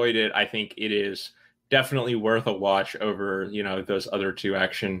enjoyed it. I think it is definitely worth a watch over, those other two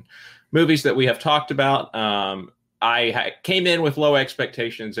action movies that we have talked about. I came in with low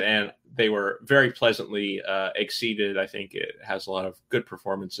expectations, and they were very pleasantly exceeded. I think it has a lot of good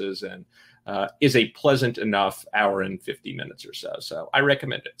performances and is a pleasant enough hour and 50 minutes or so. So I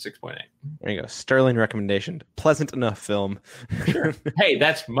recommend it. 6.8. There you go. Sterling recommendation. Pleasant enough film. Sure. Hey,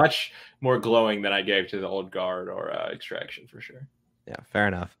 that's much more glowing than I gave to The Old Guard or Extraction for sure. Yeah, fair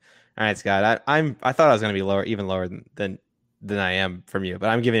enough. All right, Scott. I thought I was going to be lower, even lower than I am from you, but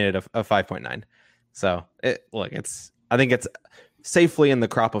I'm giving it a 5.9. So I think it's safely in the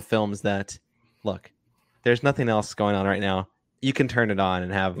crop of films that, look, there's nothing else going on right now. You can turn it on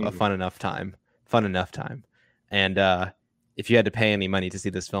and have a fun enough time. And if you had to pay any money to see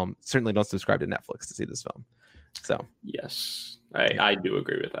this film, certainly don't subscribe to Netflix to see this film. So yes, I do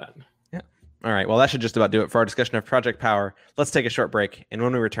agree with that. Yeah. All right. Well, that should just about do it for our discussion of Project Power. Let's take a short break, and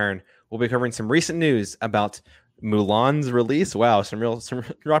when we return, we'll be covering some recent news about Mulan's release. Wow,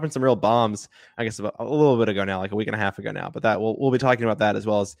 dropping some real bombs. I guess about a little bit ago now, like a week and a half ago now. But that we'll be talking about that, as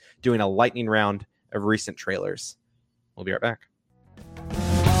well as doing a lightning round of recent trailers. We'll be right back.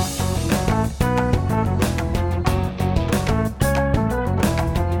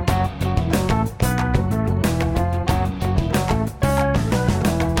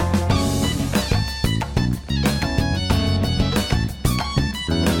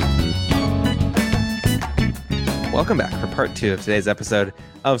 Welcome back for part 2 of today's episode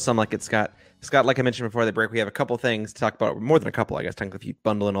of Some Like It, Scott. Scott, like I mentioned before the break, we have a couple things to talk about. More than a couple, I guess, technically, if you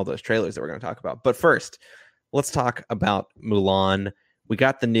bundle in all those trailers that we're going to talk about. But first, let's talk about Mulan. we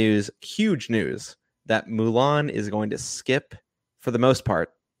got the news, huge news, that Mulan is going to skip, for the most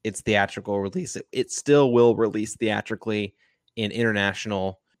part, its theatrical release. It still will release theatrically in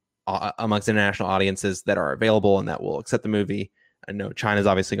amongst international audiences that are available and that will accept the movie. I know China's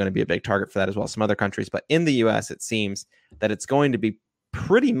obviously going to be a big target for that, as well as some other countries. But in the US, it seems that it's going to be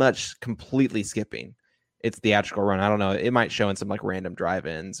pretty much completely skipping its theatrical run. I don't know. It might show in some like random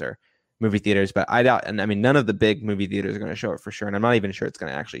drive-ins or movie theaters, but I doubt. And I mean, none of the big movie theaters are going to show it for sure. And I'm not even sure it's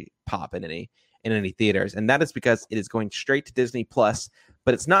going to actually pop in any theaters. And that is because it is going straight to Disney Plus,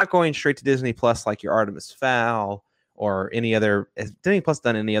 but it's not going straight to Disney Plus like your Artemis Fowl or any other. Has Disney Plus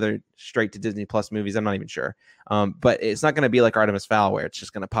done any other straight to Disney Plus movies? I'm not even sure. But it's not going to be like Artemis Fowl where it's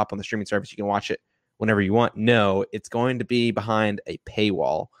just going to pop on the streaming service. You can watch it whenever you want. No, it's going to be behind a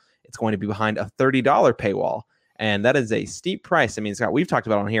paywall. It's going to be behind a $30 paywall. And that is a steep price. I mean, Scott, we've talked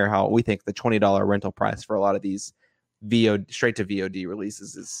about on here how we think the $20 rental price for a lot of these straight to VOD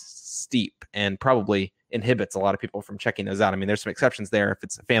releases is steep and probably inhibits a lot of people from checking those out. I mean, there's some exceptions there. If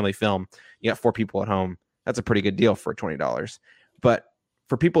it's a family film, you got 4 people at home, that's a pretty good deal for $20. But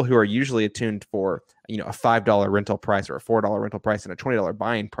for people who are usually attuned for, a $5 rental price or a $4 rental price and a $20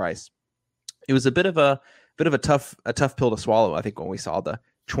 buying price, it was a bit of a tough pill to swallow, I think, when we saw the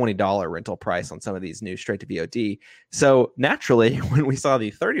 $20 rental price on some of these new straight to VOD. So naturally, when we saw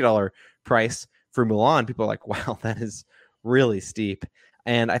the $30 price for Mulan, people are like, wow, that is really steep.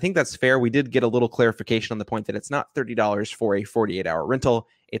 And I think that's fair. We did get a little clarification on the point that it's not $30 for a 48-hour rental.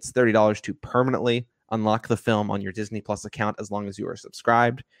 It's $30 to permanently unlock the film on your Disney Plus account as long as you are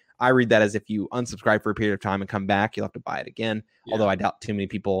subscribed. I read that as if you unsubscribe for a period of time and come back, you'll have to buy it again. Yeah. Although I doubt too many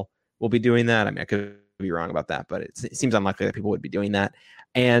people will be doing that. I mean, I could be wrong about that, but it seems unlikely that people would be doing that.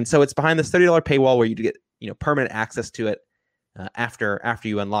 And so it's behind this $30 paywall where you get permanent access to it after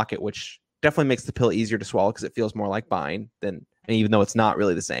you unlock it, which definitely makes the pill easier to swallow because it feels more like buying than, and even though it's not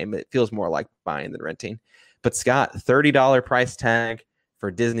really the same, it feels more like buying than renting. But Scott, $30 price tag for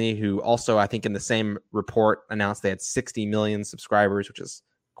Disney, who also, I think in the same report announced they had 60 million subscribers, which is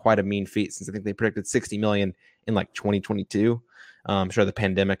quite a mean feat since I think they predicted 60 million in like 2022. I'm sure the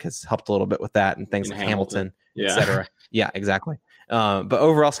pandemic has helped a little bit with that and things like Hamilton, etc. Yeah, exactly. But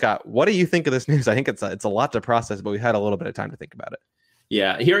overall, Scott, what do you think of this news? I think it's a lot to process, but we had a little bit of time to think about it.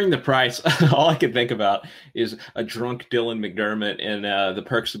 Yeah, hearing the price, all I can think about is a drunk Dylan McDermott in The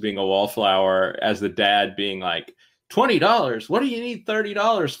Perks of Being a Wallflower as the dad being like, $20? What do you need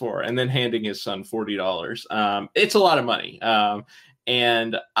 $30 for? And then handing his son $40. It's a lot of money.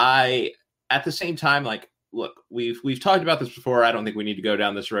 And I, at the same time, like, look, we've talked about this before. I don't think we need to go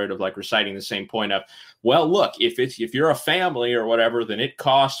down this road of like reciting the same point of, well, look, if you're a family or whatever, then it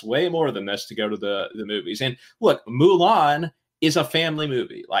costs way more than this to go to the movies. And look, Mulan is a family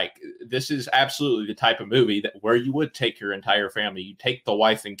movie. Like, this is absolutely the type of movie that where you would take your entire family, you take the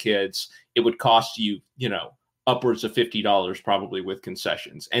wife and kids, it would cost you, upwards of $50 probably with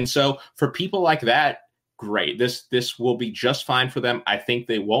concessions. And so for people like that, great. This will be just fine for them. I think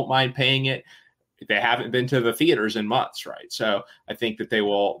they won't mind paying it. They haven't been to the theaters in months, right? So I think that they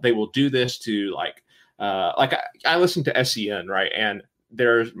will do this to I listen to SEN, right? And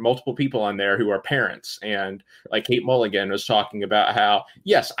there's multiple people on there who are parents, and like Kate Mulligan was talking about how,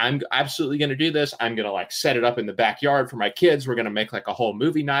 yes, I'm absolutely going to do this. I'm going to like set it up in the backyard for my kids. We're going to make like a whole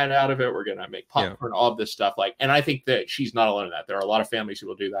movie night out of it. We're going to make popcorn, all of this stuff. Like, and I think that she's not alone in that. There are a lot of families who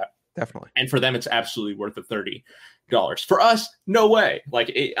will do that. Definitely. And for them, it's absolutely worth the $30. For us, no way.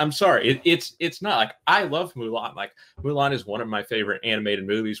 Like, I'm sorry. It's not. Like, I love Mulan. Like, Mulan is one of my favorite animated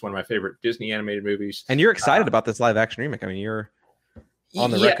movies, one of my favorite Disney animated movies. And you're excited about this live action remake. I mean, you're on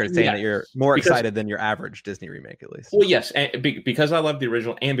the record saying that you're more excited than your average Disney remake, at least. Well, yes, and because I love the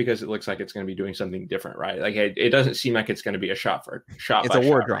original, and because it looks like it's going to be doing something different, right? Like, it doesn't seem like it's going to be a shot it's a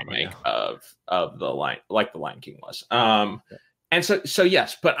war drama remake of the Lion, like the Lion King was. And so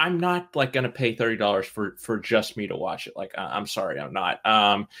yes, but I'm not like going to pay $30 for just me to watch it. Like, I'm sorry, I'm not.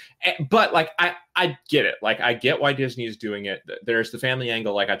 But like, I get it. Like, I get why Disney is doing it. There's the family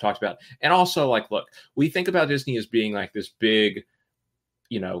angle, like I talked about, and also like, look, we think about Disney as being like this big,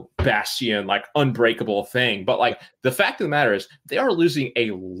 bastion, like unbreakable thing. But like, the fact of the matter is they are losing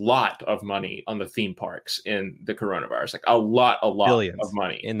a lot of money on the theme parks in the coronavirus. Like a lot billions of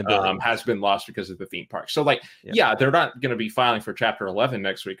money in the has been lost because of the theme parks. So like, yeah, they're not going to be filing for Chapter 11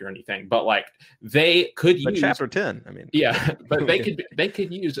 next week or anything, but like they could use Chapter 10. I mean, yeah, but they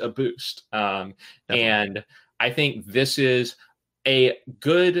could use a boost. And I think this is a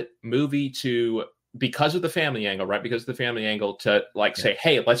good movie because of the family angle, right? Because of the family angle to say,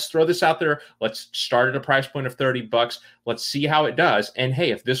 hey, let's throw this out there. Let's start at a price point of $30. Let's see how it does. And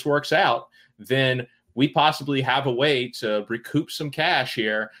hey, if this works out, then we possibly have a way to recoup some cash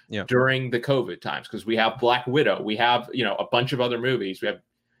here during the COVID times, because we have Black Widow, we have, a bunch of other movies. We have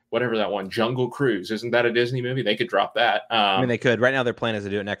whatever that one, Jungle Cruise. Isn't that a Disney movie? They could drop that. I mean, they could. Right now, their plan is to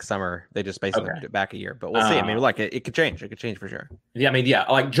do it next summer. They just basically moved it back a year, but we'll see. I mean, it could change. It could change for sure. Yeah, I mean,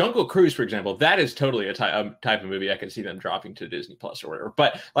 like Jungle Cruise, for example, that is totally a type of movie I could see them dropping to Disney Plus or whatever.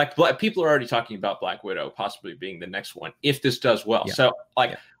 But like, people are already talking about Black Widow possibly being the next one if this does well. Yeah. So,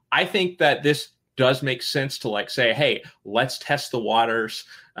 I think that this does make sense to like say, hey, let's test the waters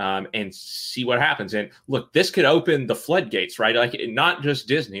and see what happens. And look, this could open the floodgates, right? Like, not just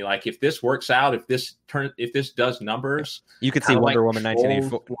Disney. Like, if this works out, if this does numbers, you could see Wonder Woman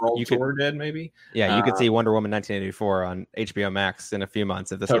 1984. World Tour did maybe. Yeah, you could see Wonder Woman 1984 on HBO Max in a few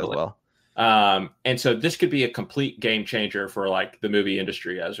months if this goes well. And so this could be a complete game changer for like the movie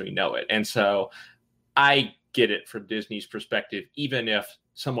industry as we know it. And so I get it from Disney's perspective, even if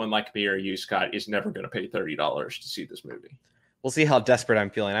someone like me or you, Scott, is never going to pay $30 to see this movie. We'll see how desperate I'm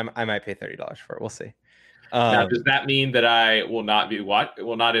feeling. I might pay $30 for it. We'll see. Now, does that mean that I will not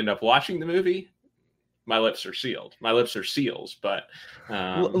end up watching the movie? My lips are sealed. My lips are seals. But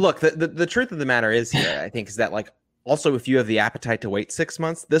look, the truth of the matter is here, I think, is that like also if you have the appetite to wait 6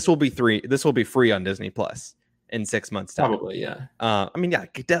 months, this will be free on Disney Plus in 6 months time. Probably, yeah. I mean, yeah,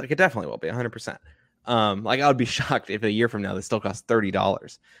 it definitely will be 100%. Like I would be shocked if a year from now this still costs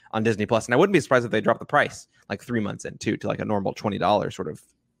 $30 on Disney Plus, and I wouldn't be surprised if they dropped the price like 3 months in to like a normal $20 sort of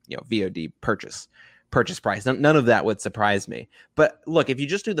VOD purchase price. None of that would surprise me. But look, if you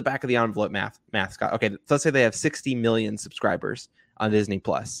just do the back of the envelope math, Scott. Okay, let's say they have 60 million subscribers on Disney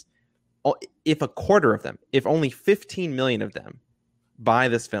Plus. If a quarter of them, if only 15 million of them buy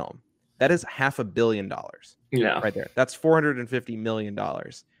this film, that is $500 million. Yeah, right there. That's $450 million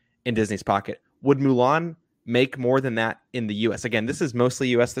in Disney's pocket. Would Mulan make more than that in the U.S.? Again, this is mostly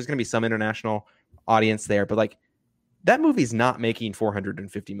U.S. There's going to be some international audience there, but like that movie's not making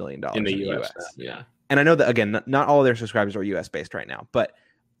 $450 million in the U.S. Yeah, and I know that again, not all of their subscribers are U.S. based right now, but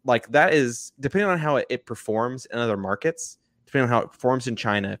like that is depending on how it performs in other markets, depending on how it performs in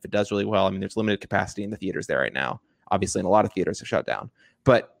China. If it does really well, I mean, there's limited capacity in the theaters there right now, obviously, and a lot of theaters have shut down.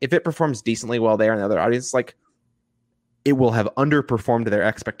 But if it performs decently well there and the other audience, like it will have underperformed their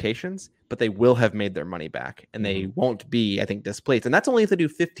expectations, but they will have made their money back and they won't be, I think, displeased. And that's only if they do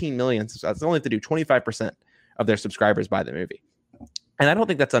 15 million. That's only if they do 25% of their subscribers buy the movie. And I don't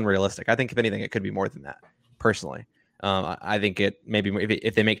think that's unrealistic. I think if anything, it could be more than that personally. I think it maybe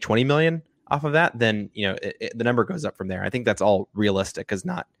if they make 20 million off of that, then, the number goes up from there. I think that's all realistic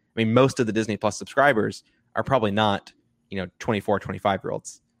most of the Disney Plus subscribers are probably not, 24,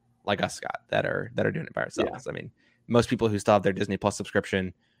 25-year-olds like us, Scott, that are doing it by ourselves. Yeah. I mean, most people who still have their Disney Plus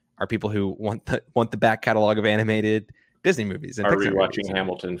subscription are people who want the back catalog of animated Disney movies. And are rewatching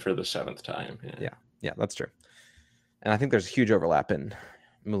Hamilton for the 7th time. Yeah, that's true. And I think there's a huge overlap in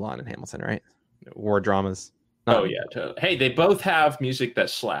Mulan and Hamilton, right? War dramas. Totally. Hey, they both have music that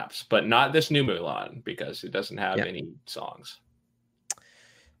slaps, but not this new Mulan because it doesn't have any songs.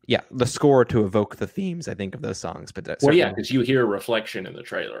 Yeah, the score to evoke the themes, I think, of those songs. But because you hear Reflection in the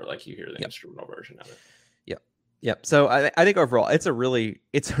trailer, like you hear the instrumental version of it. Yep. So I think overall, it's a really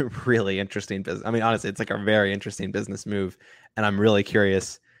interesting business. I mean, honestly, it's like a very interesting business move, and I'm really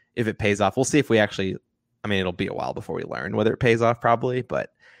curious if it pays off. We'll see if we actually. I mean, it'll be a while before we learn whether it pays off, probably.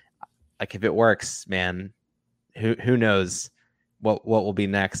 But like, if it works, man, who knows what will be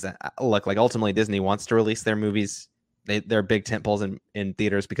next? Look, like ultimately, Disney wants to release their movies. They're big tentpoles in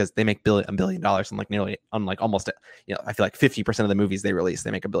theaters because they make $1 billion on almost I feel like 50% of the movies they release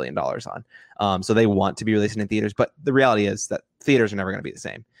they make $1 billion on. So they want to be releasing in theaters, but the reality is that theaters are never going to be the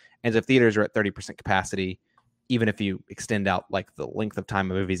same. And if theaters are at 30% capacity, even if you extend out like the length of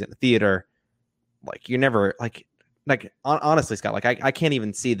time of movies in the theater, like you're never like honestly, Scott, like I can't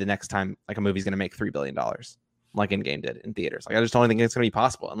even see the next time like a movie's going to make $3 billion like Endgame did in theaters. Like I just don't think it's going to be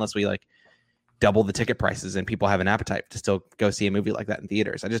possible unless we like double the ticket prices and people have an appetite to still go see a movie like that in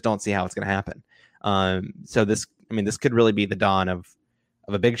theaters. I just don't see how it's going to happen. So this could really be the dawn of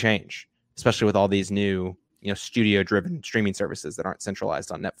a big change, especially with all these new, studio driven streaming services that aren't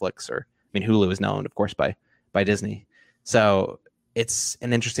centralized on Netflix Hulu is now owned, of course, by Disney. So it's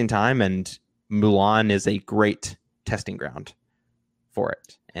an interesting time, and Mulan is a great testing ground for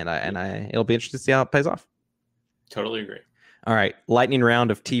it. And it'll be interesting to see how it pays off. Totally agree. All right. Lightning round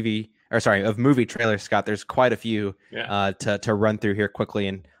of movie trailers, Scott. There's quite a few to run through here quickly.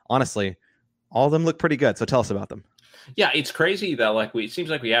 And honestly, all of them look pretty good. So tell us about them. Yeah, it's crazy that like it seems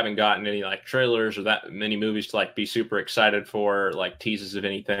like we haven't gotten any like trailers or that many movies to like be super excited for, like teases of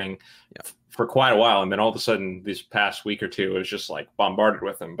anything for quite a while. And then all of a sudden this past week or two, it was just like bombarded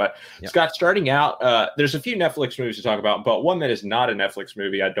with them. But Scott, starting out, there's a few Netflix movies to talk about, but one that is not a Netflix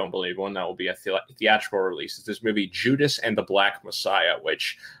movie, I don't believe, one that will be a theatrical release is this movie Judas and the Black Messiah,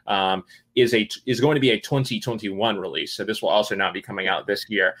 which is going to be a 2021 release. So this will also not be coming out this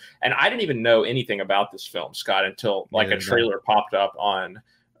year. And I didn't even know anything about this film, Scott, until like a trailer popped up on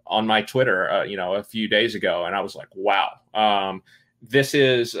my Twitter, a few days ago. And I was like, wow. This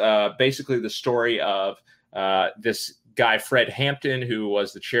is basically the story of this guy, Fred Hampton, who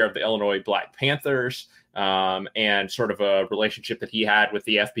was the chair of the Illinois Black Panthers, and sort of a relationship that he had with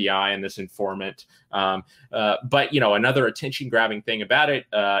the FBI and this informant. But, another attention-grabbing thing about it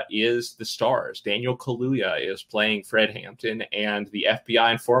is the stars. Daniel Kaluuya is playing Fred Hampton, and the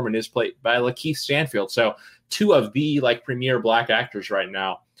FBI informant is played by Lakeith Stanfield. So two of the premier Black actors right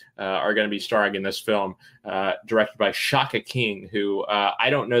now are going to be starring in this film, directed by Shaka King, who I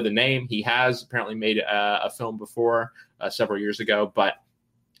don't know the name. He has apparently made a film before several years ago,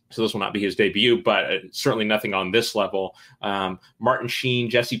 so this will not be his debut, but certainly nothing on this level. Martin Sheen,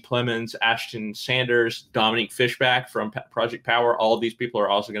 Jesse Plemons, Ashton Sanders, Dominique Fishback from Project Power. All of these people are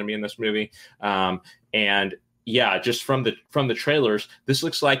also going to be in this movie. And yeah, just from the trailers, this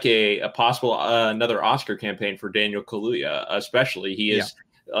looks like a possible another Oscar campaign for Daniel Kaluuya, especially. He is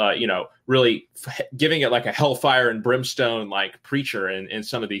really giving it like a hellfire and brimstone like preacher in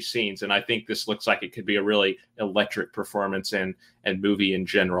some of these scenes. And I think this looks like it could be a really electric performance and movie in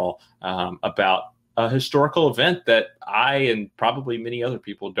general, about a historical event that I and probably many other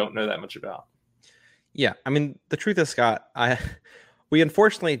people don't know that much about. Yeah. I mean, the truth is, Scott, we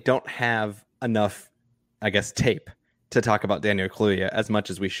unfortunately don't have enough, I guess, tape to talk about Daniel Kaluuya as much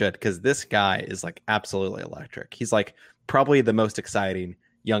as we should, because this guy is like absolutely electric. He's like probably the most exciting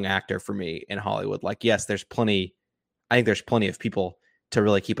young actor for me in Hollywood. Like, yes, I think there's plenty of people to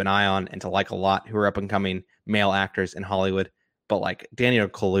really keep an eye on and to like a lot who are up and coming male actors in Hollywood. But like Daniel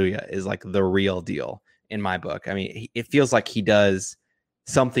Kaluuya is like the real deal in my book. I mean, it feels like he does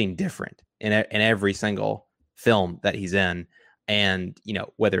something different in every single film that he's in. And,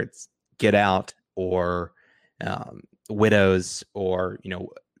 whether it's Get Out or Widows or,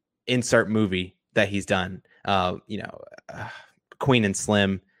 insert movie that he's done, Queen and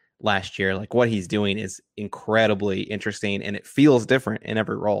Slim last year, like what he's doing is incredibly interesting and it feels different in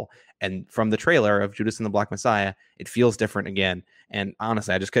every role. And from the trailer of Judas and the Black Messiah, it feels different again. And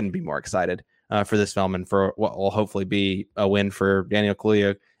honestly, I just couldn't be more excited for this film and for what will hopefully be a win for Daniel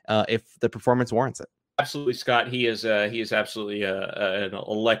Kaluuya if the performance warrants it. Absolutely, Scott. He is absolutely an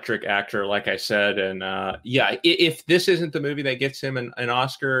electric actor, like I said. And if this isn't the movie that gets him an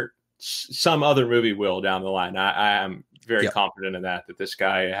Oscar, some other movie will down the line. I am very confident in that this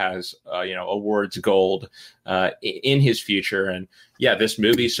guy has, awards gold in his future. And yeah, this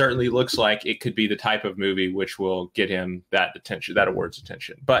movie certainly looks like it could be the type of movie which will get him that attention, that awards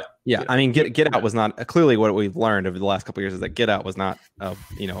attention. But yeah, I mean, Get Out was not clearly what we've learned over the last couple of years is that Get Out was not a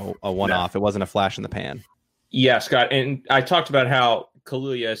one-off. No. It wasn't a flash in the pan. Yeah, Scott. And I talked about how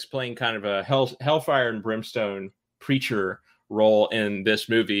Kaluuya is playing kind of a hellfire and brimstone preacher role in this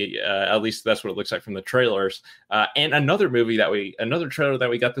movie. At least that's what it looks like from the trailers. And another trailer that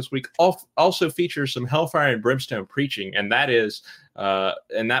we got this week also features some hellfire and brimstone preaching, and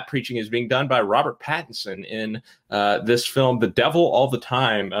that preaching is being done by Robert Pattinson in this film, The Devil All the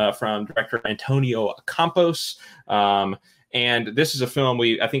Time, from director Antonio Campos. And this is a film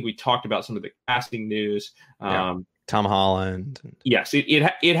I think we talked about some of the casting news. Tom Holland. Yes,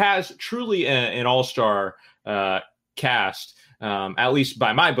 it has truly an all-star cast. At least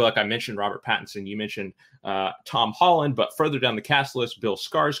by my book, I mentioned Robert Pattinson. You mentioned Tom Holland, but further down the cast list, Bill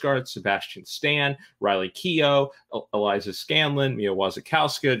Skarsgård, Sebastian Stan, Riley Keough, Eliza Scanlon, Mia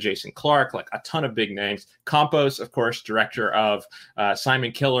Wasikowska, Jason Clarke, like a ton of big names. Campos, of course, director of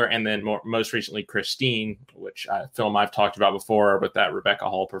Simon Killer, and then most recently Christine, which film I've talked about before with that Rebecca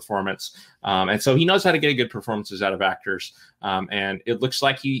Hall performance. And so he knows how to get good performances out of actors. And it looks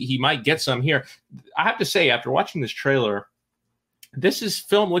like he might get some here. I have to say, after watching this trailer,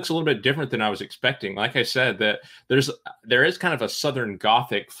 film looks a little bit different than I was expecting. Like I said, that there is kind of a Southern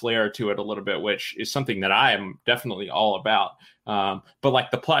Gothic flair to it a little bit, which is something that I am definitely all about. But like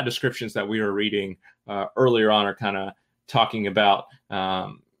the plot descriptions that we were reading earlier on are kind of talking about,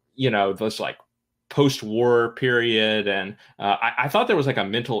 this like post-war period. And I thought there was like a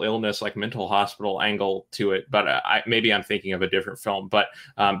mental illness, like mental hospital angle to it, but maybe I'm thinking of a different film. But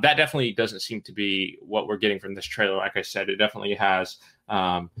that definitely doesn't seem to be what we're getting from this trailer. Like I said, it definitely has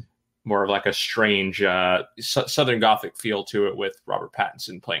more of like a strange Southern Gothic feel to it, with Robert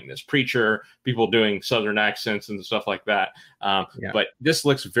Pattinson playing this preacher, people doing Southern accents and stuff like that. But this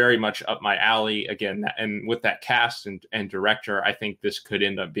looks very much up my alley again. And with that cast and director, I think this could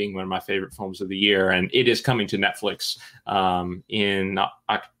end up being one of my favorite films of the year. And it is coming to Netflix in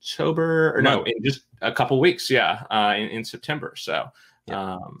October, or no, in just a couple weeks. In September. So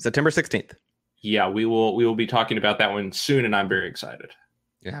September 16th. Yeah, we will be talking about that one soon, and I'm very excited.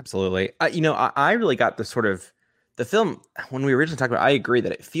 Yeah, absolutely. I really got the sort of the film when we originally talked about. I agree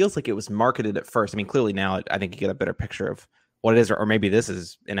that it feels like it was marketed at first. I mean, clearly now I think you get a better picture of what it is, or maybe this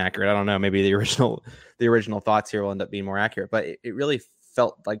is inaccurate. I don't know. Maybe the original thoughts here will end up being more accurate. But it really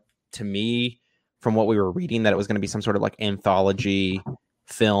felt like, to me, from what we were reading, that it was going to be some sort of like anthology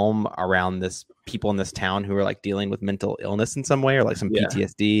film around this people in this town who are like dealing with mental illness in some way, or like some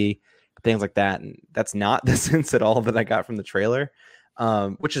PTSD, things like that. And that's not the sense at all that I got from the trailer.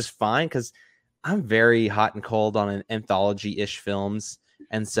 Which is fine, because I'm very hot and cold on anthology-ish films.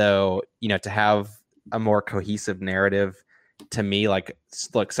 And so, to have a more cohesive narrative, to me, like,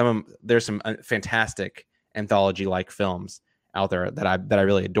 look, there's some fantastic anthology-like films out there that I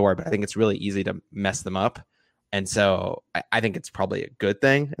really adore, but I think it's really easy to mess them up. And so I think it's probably a good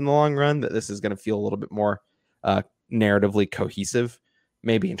thing in the long run that this is going to feel a little bit more narratively cohesive.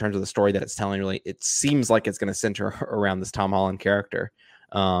 Maybe in terms of the story that it's telling. Really, it seems like it's going to center around this Tom Holland character,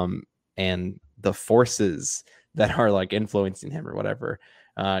 and the forces that are like influencing him or whatever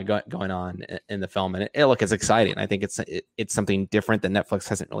going on in the film. And look, it's exciting. I think it's something different that Netflix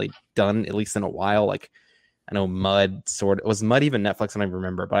hasn't really done, at least in a while. Like, I know Mud was Mud even Netflix? I don't even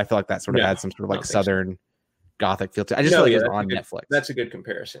remember, but I feel like that sort of had some sort of like Southern Gothic feel to it. I just feel like it was on Netflix. That's a good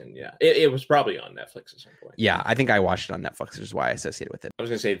comparison. Yeah, it was probably on Netflix at some point. Yeah, I think I watched it on Netflix, which is why I associated with it. I was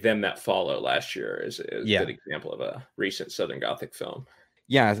going to say Them That Follow last year is a good example of a recent Southern Gothic film.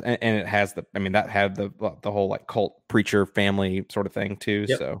 Yeah, and it has that had the whole like cult preacher family sort of thing too.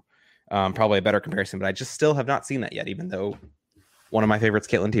 Yep. So probably a better comparison, but I just still have not seen that yet, even though one of my favorites,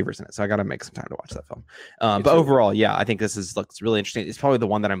 Caitlin Deaver's in it. So I got to make some time to watch that film. But overall, yeah, I think this looks really interesting. It's probably the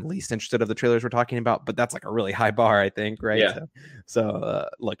one that I'm least interested of the trailers we're talking about, but that's like a really high bar, I think. Right. Yeah. So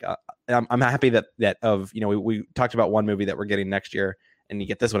look, I'm happy that we talked about one movie that we're getting next year, and you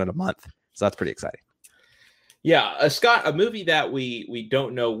get this one in a month. So that's pretty exciting. Yeah, Scott, a movie that we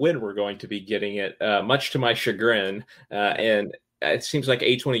don't know when we're going to be getting it, much to my chagrin, and it seems like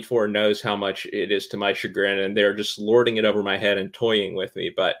A24 knows how much it is to my chagrin, and they're just lording it over my head and toying with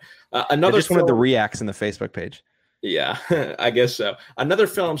me. But another one of the reacts in the Facebook page. Yeah, I guess so. Another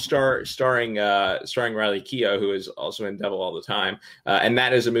film starring Riley Keough, who is also in Devil All the Time, and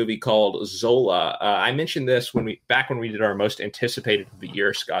that is a movie called Zola. I mentioned this when we did our most anticipated of the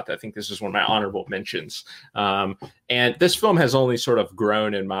year, Scott. I think this is one of my honorable mentions. And this film has only sort of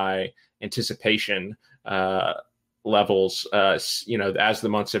grown in my anticipation levels. As the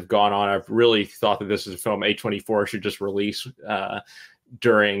months have gone on, I've really thought that this is a film A24 should just release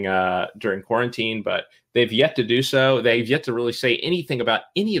during quarantine, but they've yet to do so. They've yet to really say anything about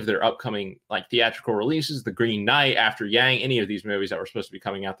any of their upcoming like theatrical releases, The Green Knight, After Yang, any of these movies that were supposed to be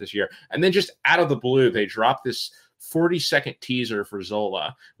coming out this year. And then just out of the blue, they dropped this 40-second teaser for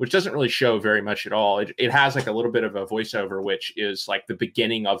Zola, which doesn't really show very much at all. It has like a little bit of a voiceover, which is like the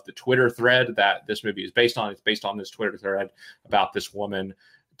beginning of the Twitter thread that this movie is based on. It's based on this Twitter thread about this woman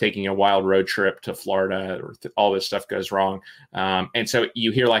taking a wild road trip to Florida, or all this stuff goes wrong. And so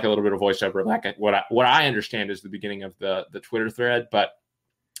you hear like a little bit of voiceover, like what I understand is the beginning of the Twitter thread, but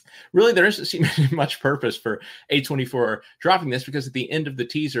really there doesn't seem much purpose for A24 dropping this, because at the end of the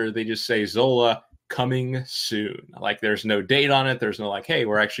teaser, they just say Zola coming soon. Like there's no date on it. There's no like, hey,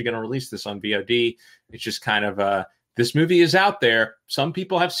 we're actually going to release this on VOD. It's just kind of this movie is out there. Some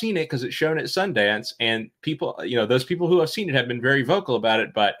people have seen it because it's shown at Sundance, and people, those people who have seen it have been very vocal about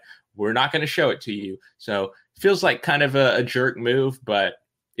it, but we're not going to show it to you. So it feels like kind of a jerk move, but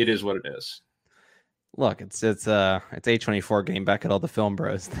it is what it is. Look, it's A24 getting back at all the film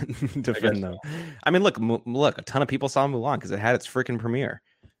bros that defend them. I mean, look, a ton of people saw Mulan because it had its freaking premiere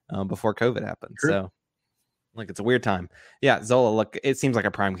before COVID happened. True. So like, it's a weird time. Yeah. Zola, look, it seems like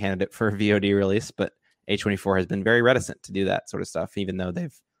a prime candidate for a VOD release, but A24 has been very reticent to do that sort of stuff, even though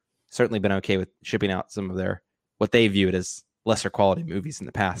they've certainly been okay with shipping out some of their, what they viewed as lesser quality movies in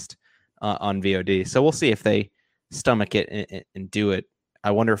the past on VOD. So we'll see if they stomach it and do it.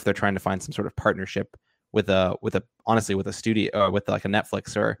 I wonder if they're trying to find some sort of partnership with a studio, with like a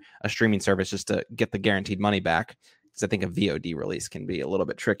Netflix or a streaming service, just to get the guaranteed money back. Because I think a VOD release can be a little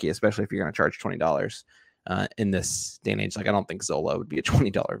bit tricky, especially if you're going to charge $20 in this day and age. Like, I don't think Zola would be a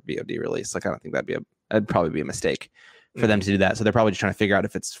 $20 VOD release. Like, I don't think that'd probably be a mistake for them to do that. So they're probably just trying to figure out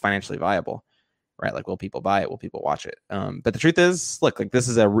if it's financially viable, right? Like, will people buy it? Will people watch it? But the truth is, look, like this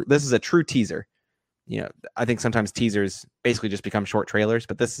is a true teaser. I think sometimes teasers basically just become short trailers,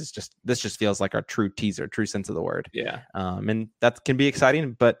 but this just feels like a true teaser, true sense of the word. Yeah. And that can be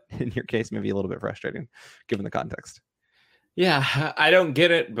exciting, but in your case, maybe a little bit frustrating given the context. Yeah, I don't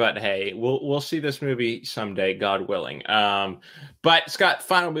get it, but hey, we'll see this movie someday, God willing. But Scott,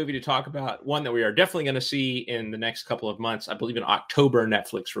 final movie to talk about, one that we are definitely going to see in the next couple of months. I believe in October,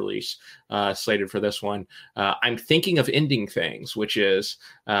 Netflix release slated for this one. I'm thinking of Ending Things, which is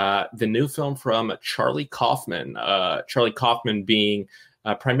the new film from Charlie Kaufman. Charlie Kaufman being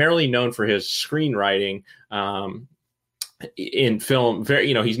primarily known for his screenwriting. In film,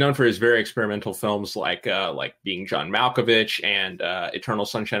 he's known for his very experimental films like Being John Malkovich and Eternal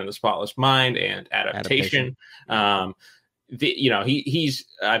Sunshine of the Spotless Mind and Adaptation. He's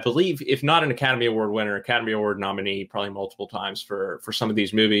I believe, if not an Academy Award winner, Academy Award nominee probably multiple times for some of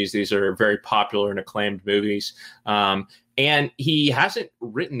these movies. These are very popular and acclaimed movies. And he hasn't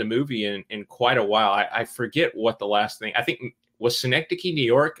written a movie in quite a while. I forget what the last thing, I think, was Synecdoche, New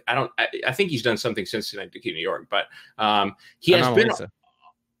York. I think he's done something since Synecdoche, New York, but he has been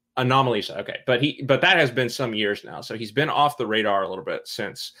Anomalisa. Okay. But that has been some years now. So he's been off the radar a little bit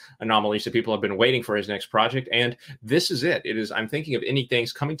since Anomalisa. People have been waiting for his next project. And this is it. I'm thinking of Ending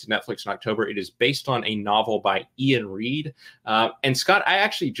Things, coming to Netflix in October. It is based on a novel by Ian Reid. And Scott, I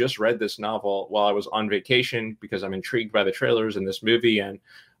actually just read this novel while I was on vacation because I'm intrigued by the trailers in this movie. And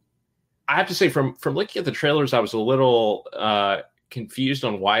I have to say, from looking at the trailers, I was a little confused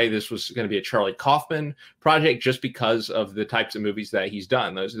on why this was going to be a Charlie Kaufman project, just because of the types of movies that he's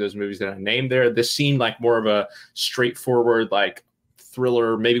done. Those movies that I named there. This seemed like more of a straightforward, like,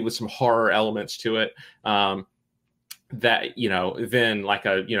 thriller, maybe with some horror elements to it. Then like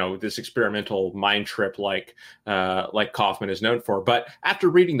this experimental mind trip like Kaufman is known for. But after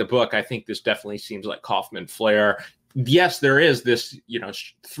reading the book, I think this definitely seems like Kaufman flair. Yes, there is this,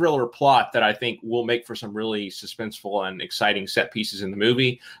 thriller plot that I think will make for some really suspenseful and exciting set pieces in the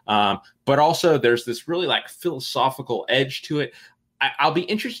movie. But also there's this really like philosophical edge to it. I'll be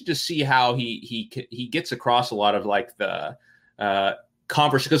interested to see how he gets across a lot of like the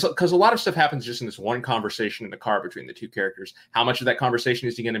conversation, because a lot of stuff happens just in this one conversation in the car between the two characters. How much of that conversation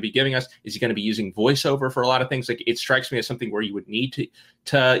is he going to be giving us? Is he going to be using voiceover for a lot of things? Like, it strikes me as something where you would need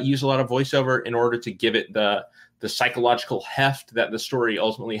to use a lot of voiceover in order to give it the psychological heft that the story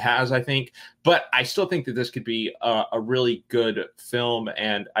ultimately has, I think. But I still think that this could be a really good film.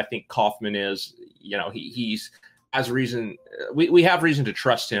 And I think Kaufman is, he's has reason. We have reason to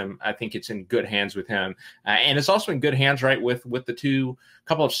trust him. I think it's in good hands with him. And it's also in good hands, right, with the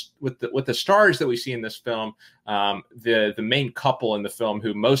stars that we see in this film. The main couple in the film,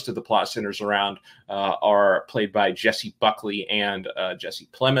 who most of the plot centers around, are played by Jesse Buckley and Jesse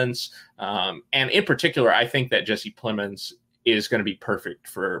Plemons. And in particular, I think that Jesse Plemons is going to be perfect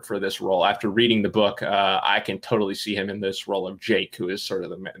for this role. After reading the book, I can totally see him in this role of Jake, who is sort of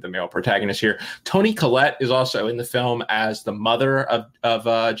the male protagonist here. Toni Collette is also in the film as the mother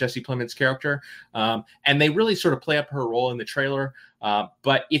of Jesse Plemons' character. And they really sort of play up her role in the trailer,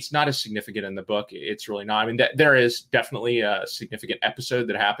 but it's not as significant in the book. It's really not. I mean, there is definitely a significant episode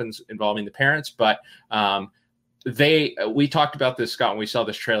that happens involving the parents, but we talked about this, Scott, when we saw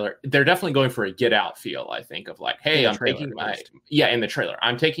this trailer. They're definitely going for a Get Out feel, I think, of like, hey, in the trailer,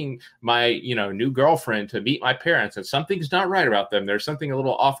 I'm taking my, new girlfriend to meet my parents, and something's not right about them. There's something a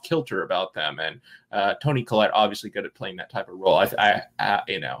little off kilter about them. And Toni Collette, obviously good at playing that type of role. I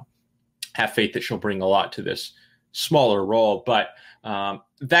have faith that she'll bring a lot to this smaller role, but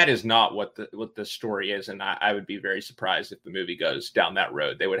that is not what the story is. And I would be very surprised if the movie goes down that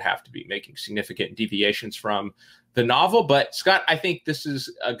road. They would have to be making significant deviations from the novel. But Scott, I think this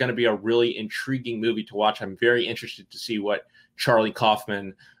is going to be a really intriguing movie to watch. I'm very interested to see what Charlie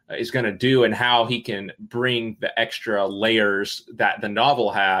Kaufman is going to do and how he can bring the extra layers that the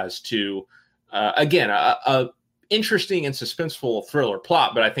novel has to, again, a interesting and suspenseful thriller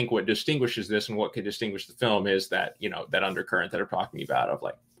plot. But I think what distinguishes this and what could distinguish the film is that, that undercurrent that I'm talking about of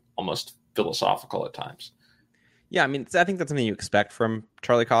like almost philosophical at times. Yeah, I mean, I think that's something you expect from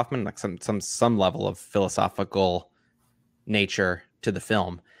Charlie Kaufman, like some level of philosophical nature to the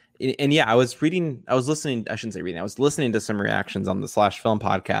film. And yeah, I was listening to some reactions on the Slash Film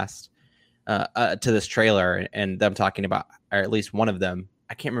podcast to this trailer, and them talking about, or at least one of them,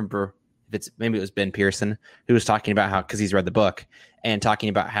 I can't remember maybe it was Ben Pearson, who was talking about how, because he's read the book, and talking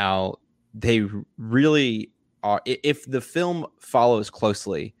about how they really are, if the film follows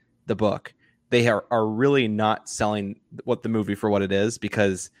closely the book, they are really not selling what the movie for what it is,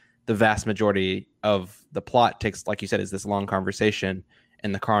 because the vast majority of the plot takes, like you said, is this long conversation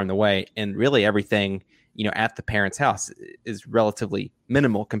in the car on the way, and really everything, you know, at the parents' house is relatively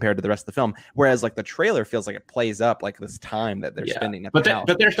minimal compared to the rest of the film. Whereas like the trailer feels like it plays up like this time that they're spending at the house.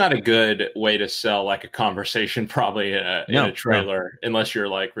 But there's not a good way to sell like a conversation probably in a trailer unless you're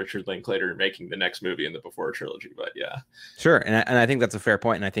like Richard Linklater making the next movie in the Before trilogy. But yeah, sure. And I think that's a fair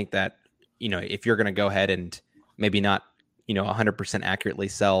point. And I think that, you know, if you're going to go ahead and maybe not, you know, 100% accurately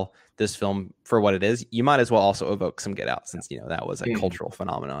sell this film for what it is, you might as well also evoke some Get Out, since, you know, that was a cultural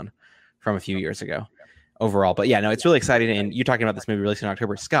phenomenon from a few years ago. Overall, but yeah, no, it's really exciting. And you're talking about this movie releasing in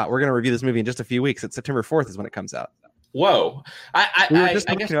October. Scott, we're going to review this movie in just a few weeks. It's September 4th is when it comes out. Whoa. We were just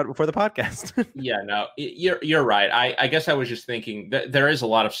talking about it before the podcast. Yeah, no, you're right. I guess I was just thinking that there is a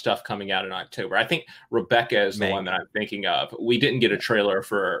lot of stuff coming out in October. I think Rebecca is the one that I'm thinking of. We didn't get a trailer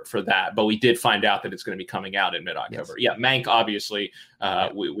for that, but we did find out that it's going to be coming out in mid-October. Yes. Yeah, Mank, obviously,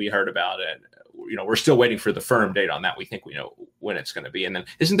 we heard about it. You know, we're still waiting for the firm date on that. We think we know when it's going to be. And then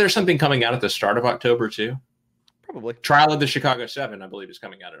isn't there something coming out at the start of October too? Probably. Trial of the Chicago 7, I believe, is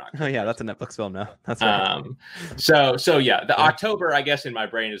coming out in October. Oh yeah, that's a Netflix film now. That's right. So yeah, October, I guess in my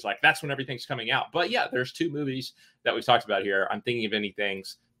brain is like, that's when everything's coming out. But yeah, there's two movies that we've talked about here. I'm thinking of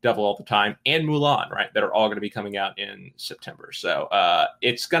Anything's Devil All the Time and Mulan, right? That are all going to be coming out in September. So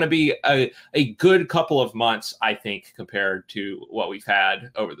it's going to be a good couple of months, I think, compared to what we've had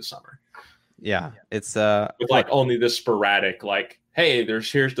over the summer. Yeah, it's with like only the sporadic, like, hey,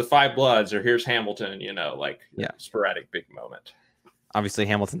 here's the Five Bloods, or here's Hamilton, you know, like sporadic big moment. Obviously,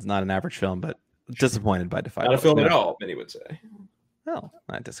 Hamilton's not an average film, but disappointed by Defy. Not a film at all, many would say. Well,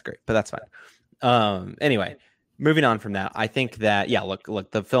 I disagree, but that's fine. Anyway, moving on from that, I think that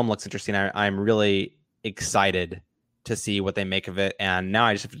look, the film looks interesting. I'm really excited to see what they make of it, and now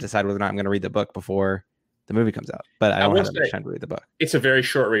I just have to decide whether or not I'm going to read the book before the movie comes out. But I don't have much time to read the book. It's a very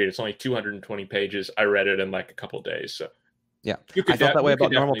short read. It's only 220 pages. I read it in like a couple of days. So yeah, I felt that way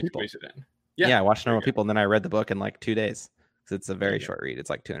about Normal People. Yeah, I watched Normal People, and then I read the book in like 2 days. So it's a very short read. It's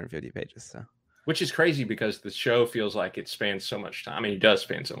like 250 pages. So, which is crazy because the show feels like it spans so much time. I mean, it does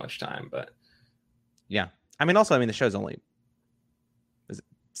span so much time, but yeah. I mean, also, the show's only,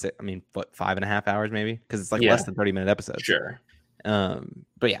 5.5 hours maybe, because it's like less than 30-minute episodes. Sure.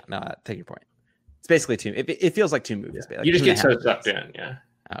 But yeah, no, I take your point. It's basically two. It feels like two movies. Yeah. Like you just get so sucked in. Yeah.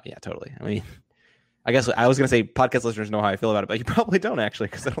 Oh yeah, totally. I mean, I guess I was going to say podcast listeners know how I feel about it, but you probably don't actually,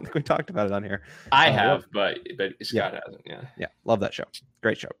 because I don't think we talked about it on here. I have, but Scott hasn't. Yeah. Yeah. Love that show.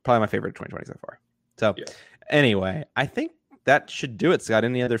 Great show. Probably my favorite of 2020 so far. So anyway, I think that should do it, Scott.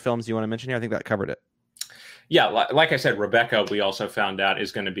 Any other films you want to mention here? I think that covered it. Yeah, like I said, Rebecca, we also found out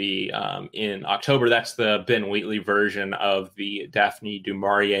is going to be in October. That's the Ben Wheatley version of the Daphne du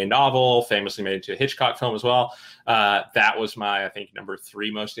Maurier novel, famously made into a Hitchcock film as well. That was my, I think, number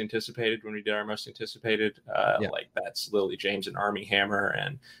 3 most anticipated when we did our most anticipated. Like that's Lily James and Armie Hammer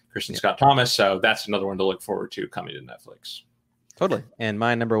and Kristen Scott Thomas. So that's another one to look forward to coming to Netflix. Totally. And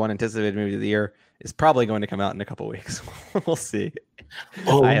my number 1 anticipated movie of the year is probably going to come out in a couple of weeks. We'll see.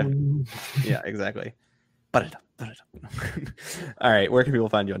 Yeah, exactly. But all right, where can people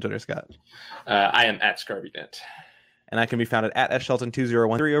find you on Twitter, Scott? I am at Scarby Dent. And I can be found at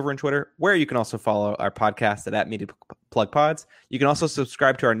Shelton2013 over on Twitter, where you can also follow our podcast at Media Plug Pods. You can also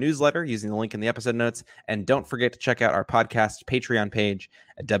subscribe to our newsletter using the link in the episode notes. And don't forget to check out our podcast Patreon page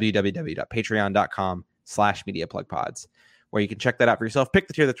at www.patreon.com/MediaPlugPods, where you can check that out for yourself. Pick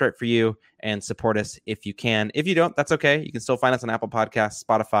the tier that's right for you and support us if you can. If you don't, that's okay. You can still find us on Apple Podcasts,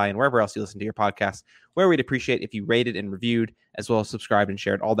 Spotify, and wherever else you listen to your podcasts, where we'd appreciate if you rated and reviewed, as well as subscribed and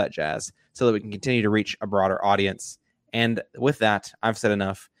shared, all that jazz, so that we can continue to reach a broader audience. And with that, I've said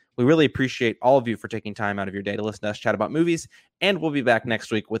enough. We really appreciate all of you for taking time out of your day to listen to us chat about movies. And we'll be back next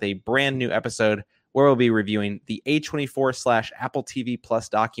week with a brand new episode where we'll be reviewing the A24/Apple TV Plus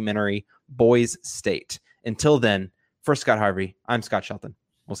documentary, Boys State. Until then, for Scott Harvey, I'm Scott Shelton.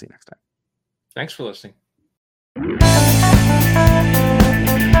 We'll see you next time. Thanks for listening.